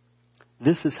that.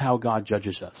 This is how God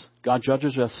judges us. God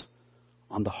judges us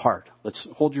on the heart. Let's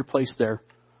hold your place there.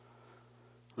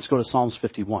 Let's go to Psalms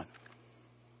 51.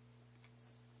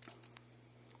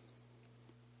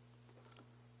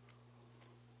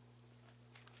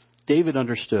 David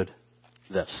understood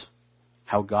this,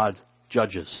 how God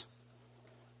judges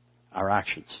our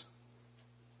actions.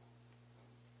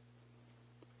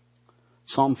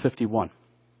 Psalm 51.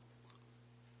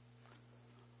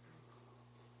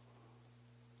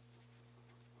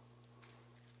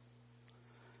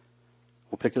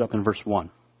 We'll pick it up in verse 1.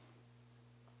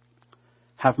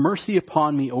 Have mercy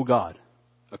upon me, O God,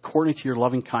 according to your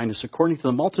loving kindness, according to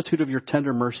the multitude of your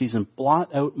tender mercies, and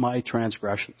blot out my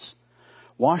transgressions.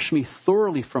 Wash me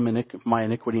thoroughly from my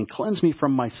iniquity and cleanse me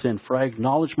from my sin, for I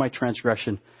acknowledge my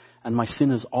transgression, and my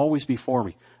sin is always before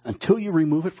me. Until you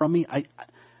remove it from me,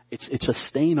 it's a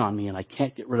stain on me, and I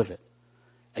can't get rid of it.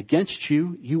 Against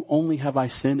you, you only have I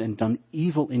sinned and done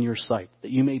evil in your sight,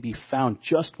 that you may be found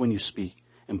just when you speak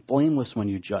and blameless when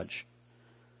you judge.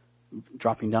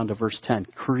 Dropping down to verse 10.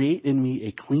 Create in me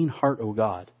a clean heart, O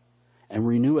God, and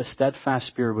renew a steadfast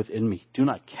spirit within me. Do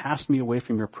not cast me away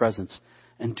from your presence,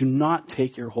 and do not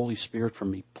take your Holy Spirit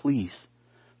from me. Please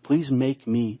clean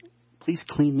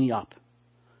me up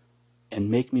and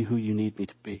make me who you need me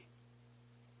to be.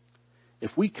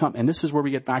 If we come, and this is where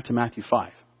we get back to Matthew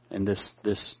 5, and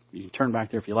this you can turn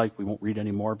back there if you like. We won't read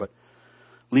anymore, but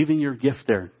leaving your gift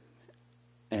there,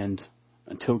 and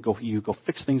until you go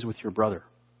fix things with your brother.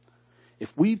 If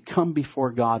we come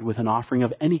before God with an offering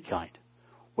of any kind,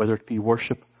 whether it be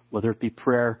worship, whether it be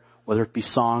prayer, whether it be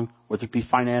song, whether it be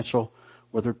financial,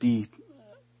 whether it be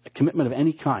a commitment of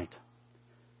any kind,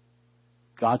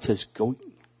 God says, go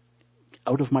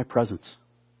out of my presence.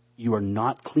 You are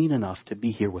not clean enough to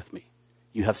be here with me.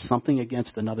 You have something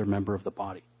against another member of the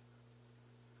body.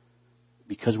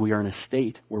 Because we are in a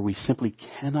state where we simply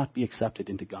cannot be accepted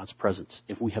into God's presence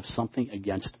if we have something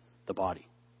against the body.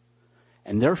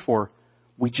 And therefore,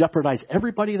 we jeopardize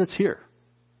everybody that's here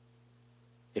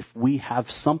if we have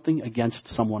something against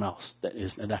someone else that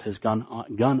has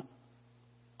gone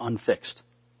unfixed.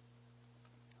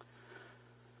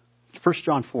 1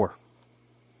 John 4.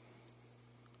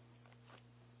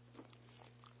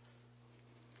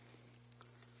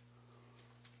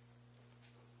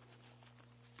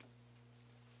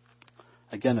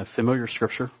 Again, a familiar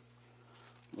scripture.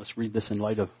 Let's read this in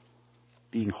light of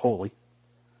being holy.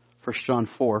 1 John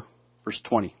 4, verse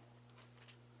 20.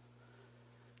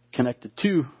 Connected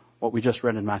to what we just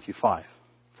read in Matthew 5.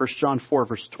 1 John 4,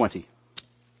 verse 20.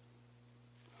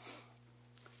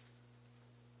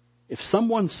 If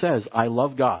someone says, I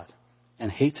love God,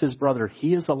 and hates his brother,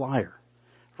 he is a liar.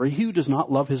 For he who does not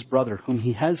love his brother whom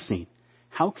he has seen,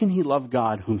 how can he love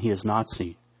God whom he has not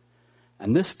seen?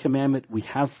 And this commandment we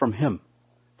have from him,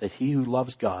 that he who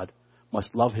loves God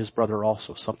must love his brother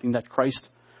also. Something that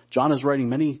John is writing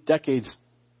many decades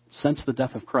since the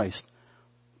death of Christ.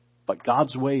 But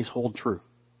God's ways hold true.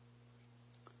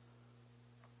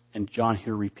 And John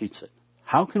here repeats it.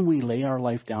 How can we lay our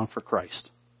life down for Christ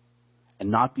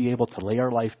and not be able to lay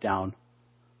our life down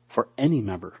for any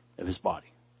member of his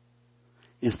body?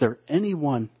 Is there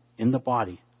anyone in the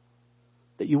body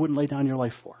that you wouldn't lay down your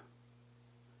life for?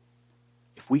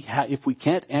 If we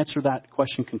can't answer that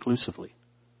question conclusively,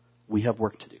 we have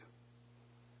work to do.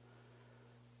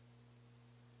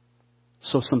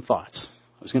 So some thoughts.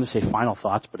 I was going to say final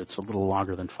thoughts, but it's a little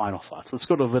longer than final thoughts. Let's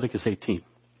go to Leviticus 18.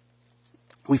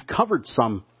 We've covered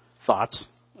some thoughts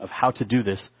of how to do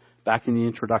this back in the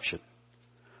introduction.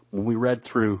 when we read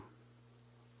through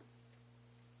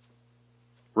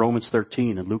Romans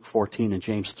 13 and Luke 14 and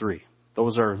James 3.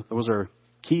 Those are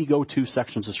key go-to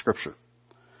sections of Scripture.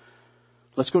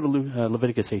 Let's go to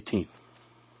Leviticus 18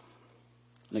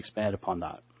 and expand upon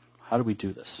that. How do we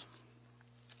do this?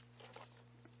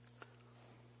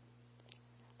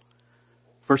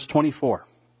 Verse 24,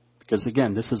 because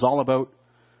again, this is all about,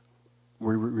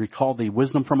 we recall the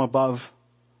wisdom from above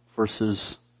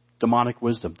versus demonic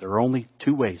wisdom. There are only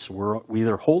two ways. We're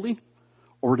either holy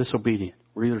or we're disobedient.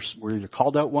 We're either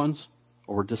called out ones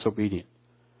or we're disobedient.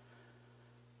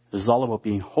 This is all about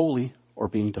being holy or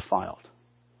being defiled.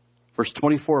 Verse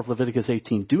 24 of Leviticus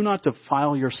 18, do not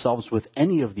defile yourselves with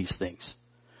any of these things,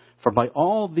 for by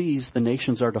all these the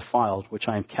nations are defiled, which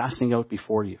I am casting out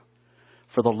before you.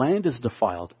 For the land is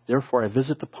defiled, therefore I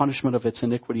visit the punishment of its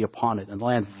iniquity upon it, and the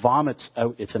land vomits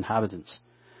out its inhabitants.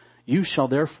 You shall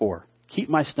therefore keep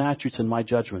my statutes and my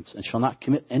judgments, and shall not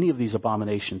commit any of these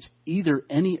abominations, either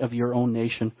any of your own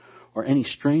nation or any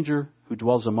stranger who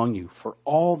dwells among you. For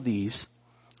all these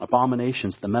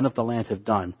abominations the men of the land have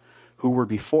done, who were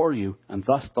before you, and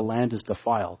thus the land is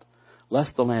defiled.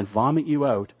 Lest the land vomit you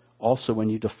out also when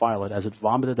you defile it, as it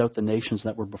vomited out the nations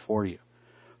that were before you.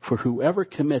 For whoever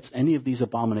commits any of these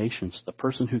abominations, the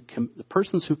persons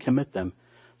who commit them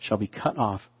shall be cut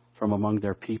off from among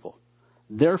their people.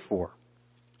 Therefore,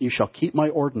 you shall keep my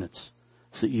ordinance,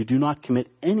 so that you do not commit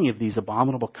any of these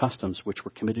abominable customs which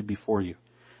were committed before you,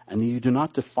 and that you do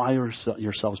not defile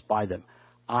yourselves by them.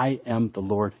 I am the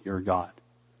Lord your God.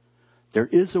 There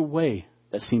is a way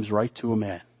that seems right to a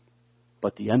man,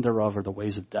 but the end thereof are the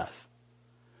ways of death.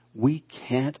 We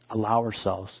can't allow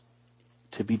ourselves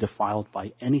to be defiled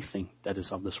by anything that is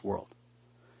of this world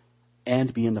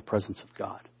and be in the presence of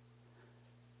God.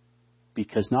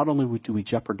 Because not only do we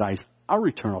jeopardize our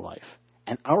eternal life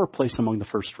and our place among the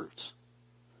first fruits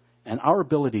and our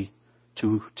ability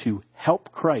to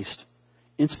help Christ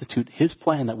institute his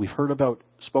plan that we've heard about,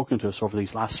 spoken to us over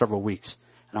these last several weeks,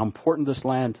 and how important this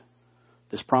land,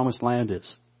 this promised land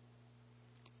is.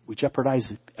 We jeopardize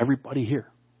everybody here.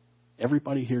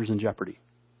 Everybody here is in jeopardy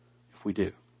if we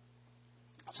do.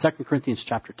 2 Corinthians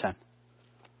chapter 10.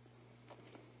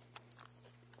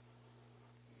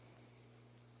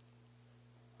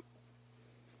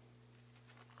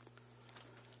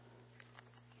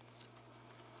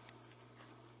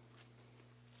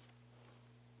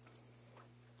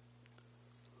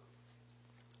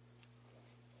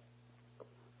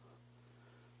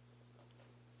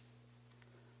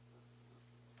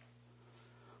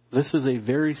 This is a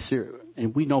very serious,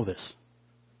 and we know this,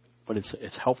 but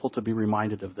it's helpful to be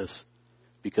reminded of this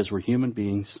because we're human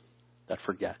beings that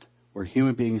forget. We're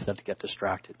human beings that get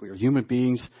distracted. We are human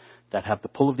beings that have the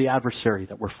pull of the adversary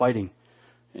that we're fighting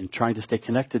and trying to stay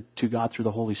connected to God through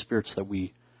the Holy Spirit so that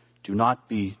we do not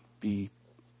be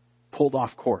pulled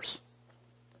off course.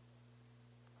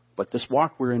 But this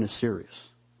walk we're in is serious.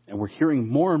 And we're hearing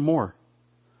more and more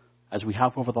as we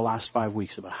have over the last 5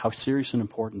 weeks about how serious and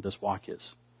important this walk is.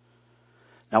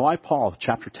 Now I, Paul,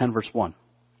 chapter 10, verse 1,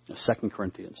 2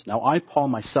 Corinthians. Now I, Paul,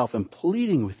 myself, am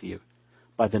pleading with you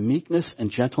by the meekness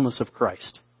and gentleness of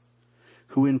Christ,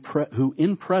 who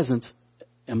in presence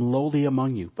am lowly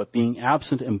among you, but being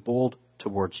absent am bold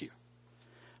towards you.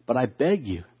 But I beg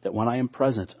you that when I am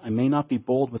present, I may not be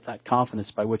bold with that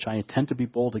confidence by which I intend to be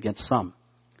bold against some,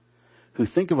 who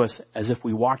think of us as if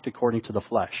we walked according to the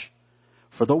flesh.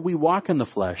 For though we walk in the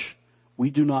flesh, we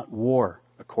do not war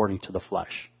according to the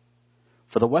flesh.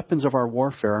 For the weapons of our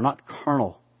warfare are not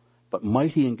carnal, but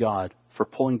mighty in God for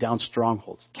pulling down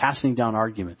strongholds, casting down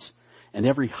arguments, and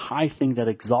every high thing that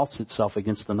exalts itself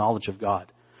against the knowledge of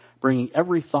God, bringing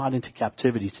every thought into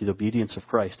captivity to the obedience of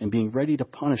Christ, and being ready to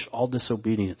punish all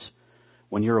disobedience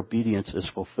when your obedience is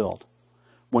fulfilled.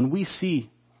 When we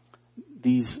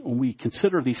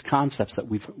consider these concepts that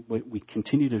we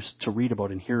continue to read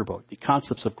about and hear about, the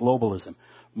concepts of globalism,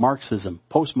 Marxism,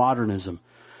 postmodernism,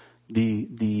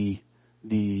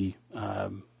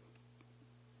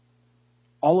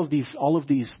 all of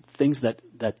these things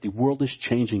that the world is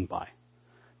changing by,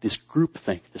 this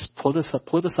groupthink, this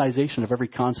politicization of every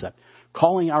concept,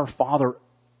 calling our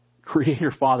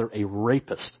Creator Father a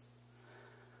rapist.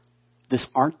 This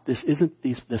isn't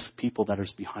this people that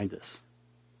is behind this.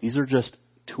 These are just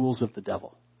tools of the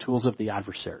devil, tools of the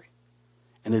adversary.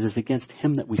 And it is against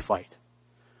him that we fight.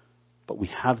 But we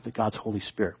have God's Holy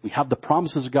Spirit. We have the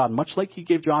promises of God, much like he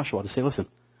gave Joshua to say, listen,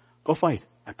 go fight.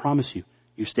 I promise you.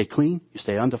 You stay clean. You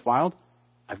stay undefiled.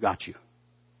 I've got you.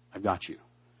 I've got you.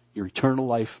 Your eternal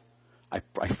life, I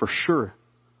for sure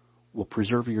will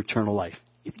preserve your eternal life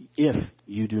if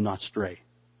you do not stray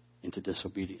into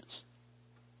disobedience.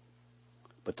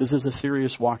 But this is a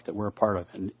serious walk that we're a part of.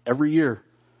 And every year,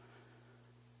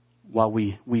 while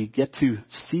we get to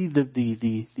see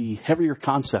the heavier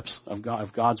concepts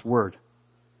of God's Word,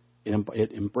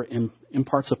 it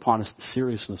imparts upon us the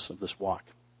seriousness of this walk.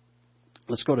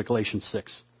 Let's go to Galatians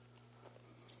 6.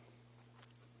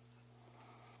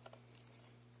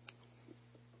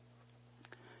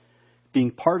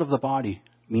 Being part of the body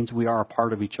means we are a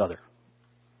part of each other.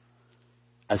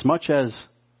 As much as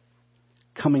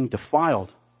coming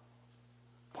defiled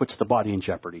puts the body in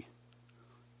jeopardy,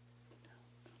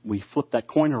 we flip that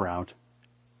coin around,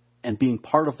 and being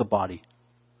part of the body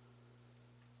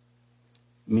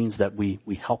means that we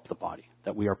help the body,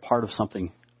 that we are part of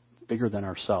something bigger than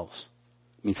ourselves.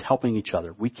 It means helping each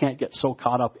other. We can't get so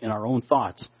caught up in our own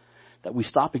thoughts that we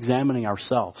stop examining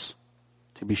ourselves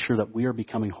to be sure that we are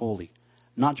becoming holy,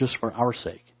 not just for our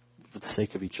sake, but for the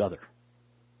sake of each other.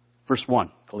 Verse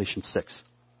 1, Galatians 6.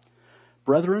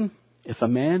 Brethren, if a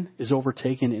man is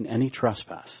overtaken in any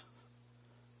trespass,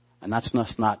 and that's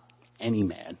not any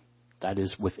man, that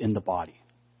is within the body.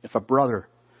 If a brother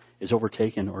is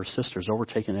overtaken or a sister is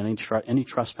overtaken in any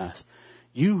trespass,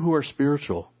 you who are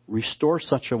spiritual, restore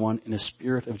such a one in a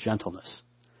spirit of gentleness,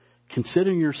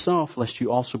 considering yourself lest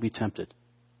you also be tempted.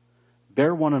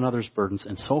 Bear one another's burdens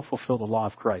and so fulfill the law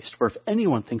of Christ. For if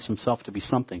anyone thinks himself to be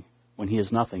something when he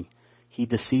is nothing, he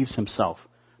deceives himself.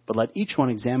 But let each one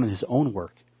examine his own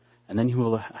work, and then he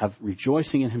will have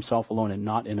rejoicing in himself alone and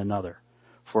not in another.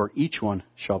 For each one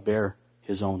shall bear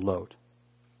his own load.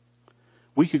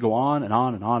 We could go on and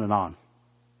on and on and on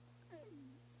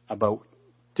about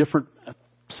different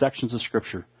sections of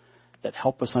Scripture that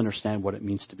help us understand what it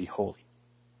means to be holy.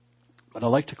 But I'd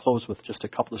like to close with just a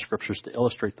couple of scriptures to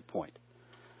illustrate the point.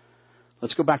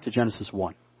 Let's go back to Genesis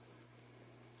 1.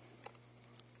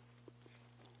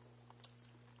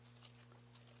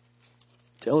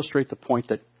 To illustrate the point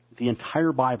that the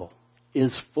entire Bible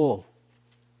is full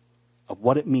of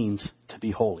what it means to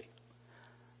be holy.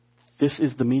 This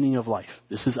is the meaning of life.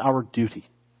 This is our duty,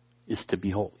 is to be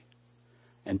holy.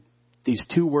 And these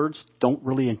two words don't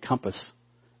really encompass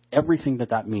everything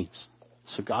that means.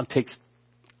 So God takes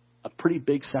a pretty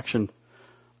big section,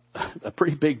 a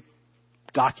pretty big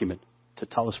document to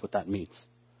tell us what that means.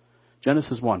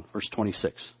 Genesis 1, verse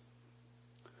 26.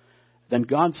 Then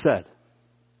God said,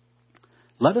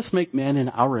 let us make man in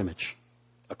our image,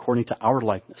 according to our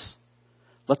likeness.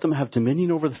 Let them have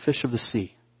dominion over the fish of the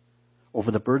sea, over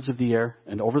the birds of the air,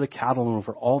 and over the cattle, and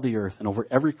over all the earth, and over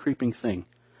every creeping thing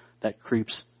that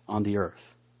creeps on the earth.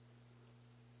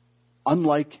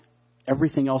 Unlike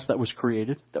everything else that was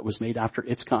created, that was made after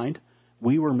its kind,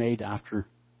 we were made after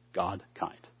God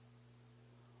kind.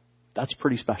 That's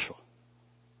pretty special.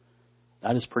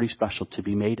 That is pretty special, to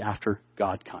be made after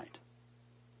God kind.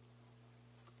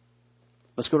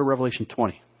 Let's go to Revelation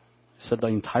 20. I said the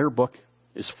entire book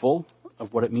is full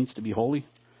of what it means to be holy.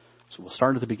 So we'll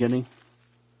start at the beginning,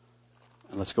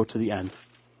 and let's go to the end.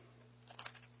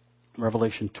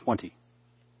 Revelation 20,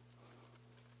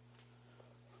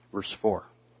 verse 4.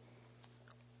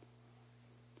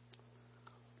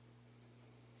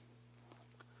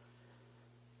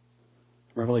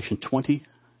 Revelation 20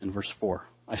 and verse 4.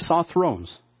 I saw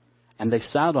thrones, and they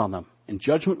sat on them, and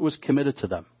judgment was committed to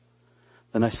them.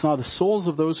 Then I saw the souls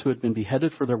of those who had been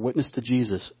beheaded for their witness to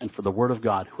Jesus and for the word of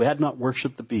God, who had not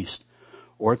worshipped the beast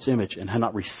or its image, and had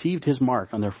not received his mark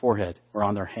on their forehead or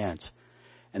on their hands.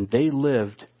 And they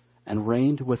lived and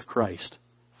reigned with Christ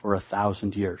for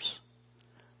 1,000 years.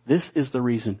 This is the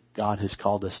reason God has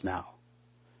called us now,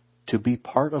 to be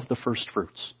part of the first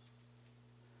fruits,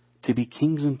 to be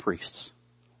kings and priests,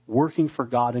 working for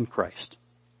God in Christ.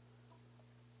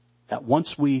 That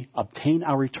once we obtain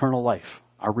our eternal life,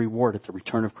 our reward at the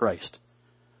return of Christ,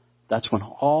 that's when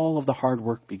all of the hard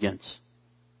work begins,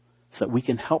 so that we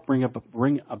can help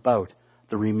bring about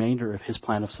the remainder of his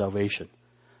plan of salvation,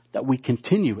 that we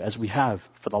continue, as we have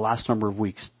for the last number of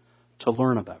weeks, to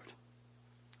learn about.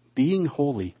 Being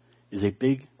holy is a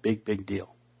big, big, big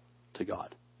deal to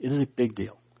God. It is a big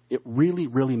deal. It really,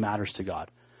 really matters to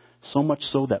God. So much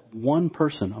so that one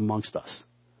person amongst us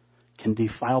can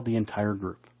defile the entire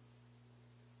group.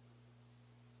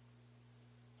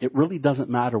 It really doesn't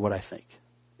matter what I think.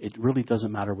 It really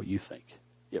doesn't matter what you think.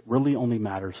 It really only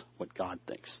matters what God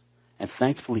thinks. And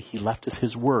thankfully, he left us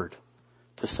his word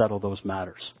to settle those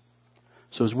matters.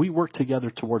 So as we work together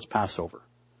towards Passover,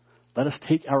 let us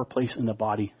take our place in the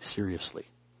body seriously.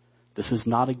 This is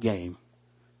not a game,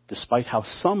 despite how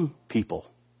some people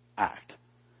act.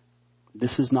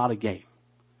 This is not a game.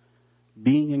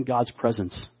 Being in God's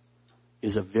presence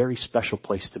is a very special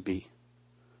place to be.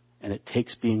 And it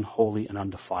takes being holy and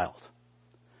undefiled.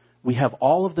 We have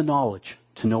all of the knowledge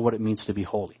to know what it means to be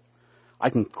holy. I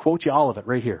can quote you all of it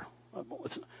right here.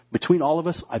 Between all of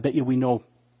us, I bet you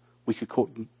we could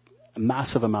quote a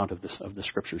massive amount of the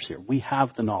scriptures here. We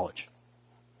have the knowledge,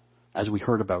 as we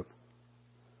heard about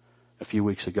a few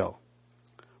weeks ago.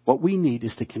 What we need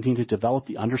is to continue to develop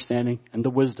the understanding and the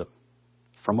wisdom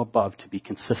from above to be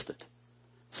consistent,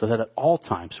 so that at all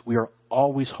times we are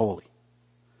always holy,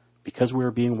 because we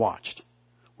are being watched.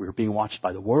 We are being watched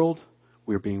by the world.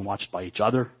 We are being watched by each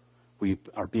other. We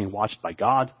are being watched by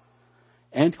God.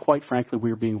 And quite frankly,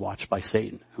 we are being watched by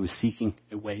Satan, who is seeking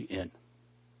a way in.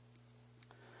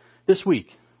 This week,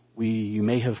 you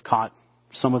may have caught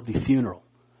some of the funeral,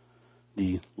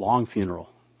 the long funeral,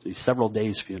 the several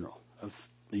days funeral of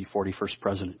the 41st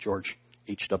President, George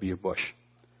H.W. Bush.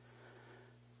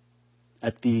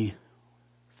 At the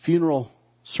funeral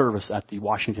service at the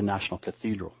Washington National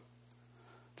Cathedral,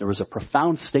 there was a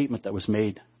profound statement that was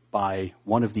made by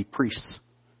one of the priests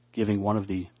giving one of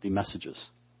the messages.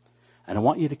 And I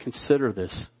want you to consider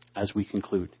this as we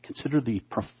conclude. Consider the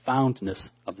profoundness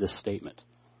of this statement.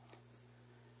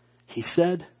 He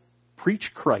said,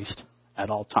 "Preach Christ at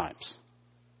all times."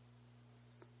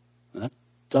 And that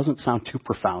doesn't sound too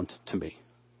profound to me.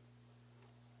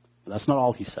 But that's not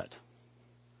all he said.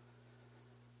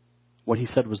 What he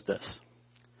said was this: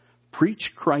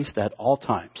 preach Christ at all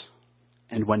times,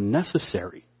 and when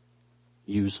necessary,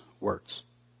 use words.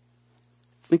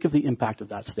 Think of the impact of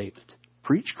that statement.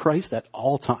 Preach Christ at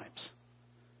all times.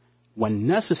 When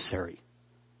necessary,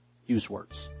 use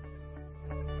words.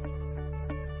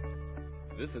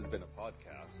 This has been a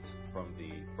podcast from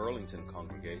the Burlington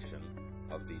congregation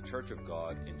of the Church of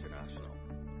God International.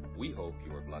 We hope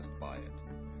you were blessed by it.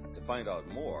 To find out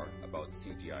more about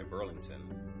CGI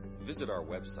Burlington, visit our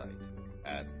website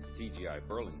at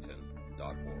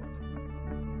cgiburlington.org.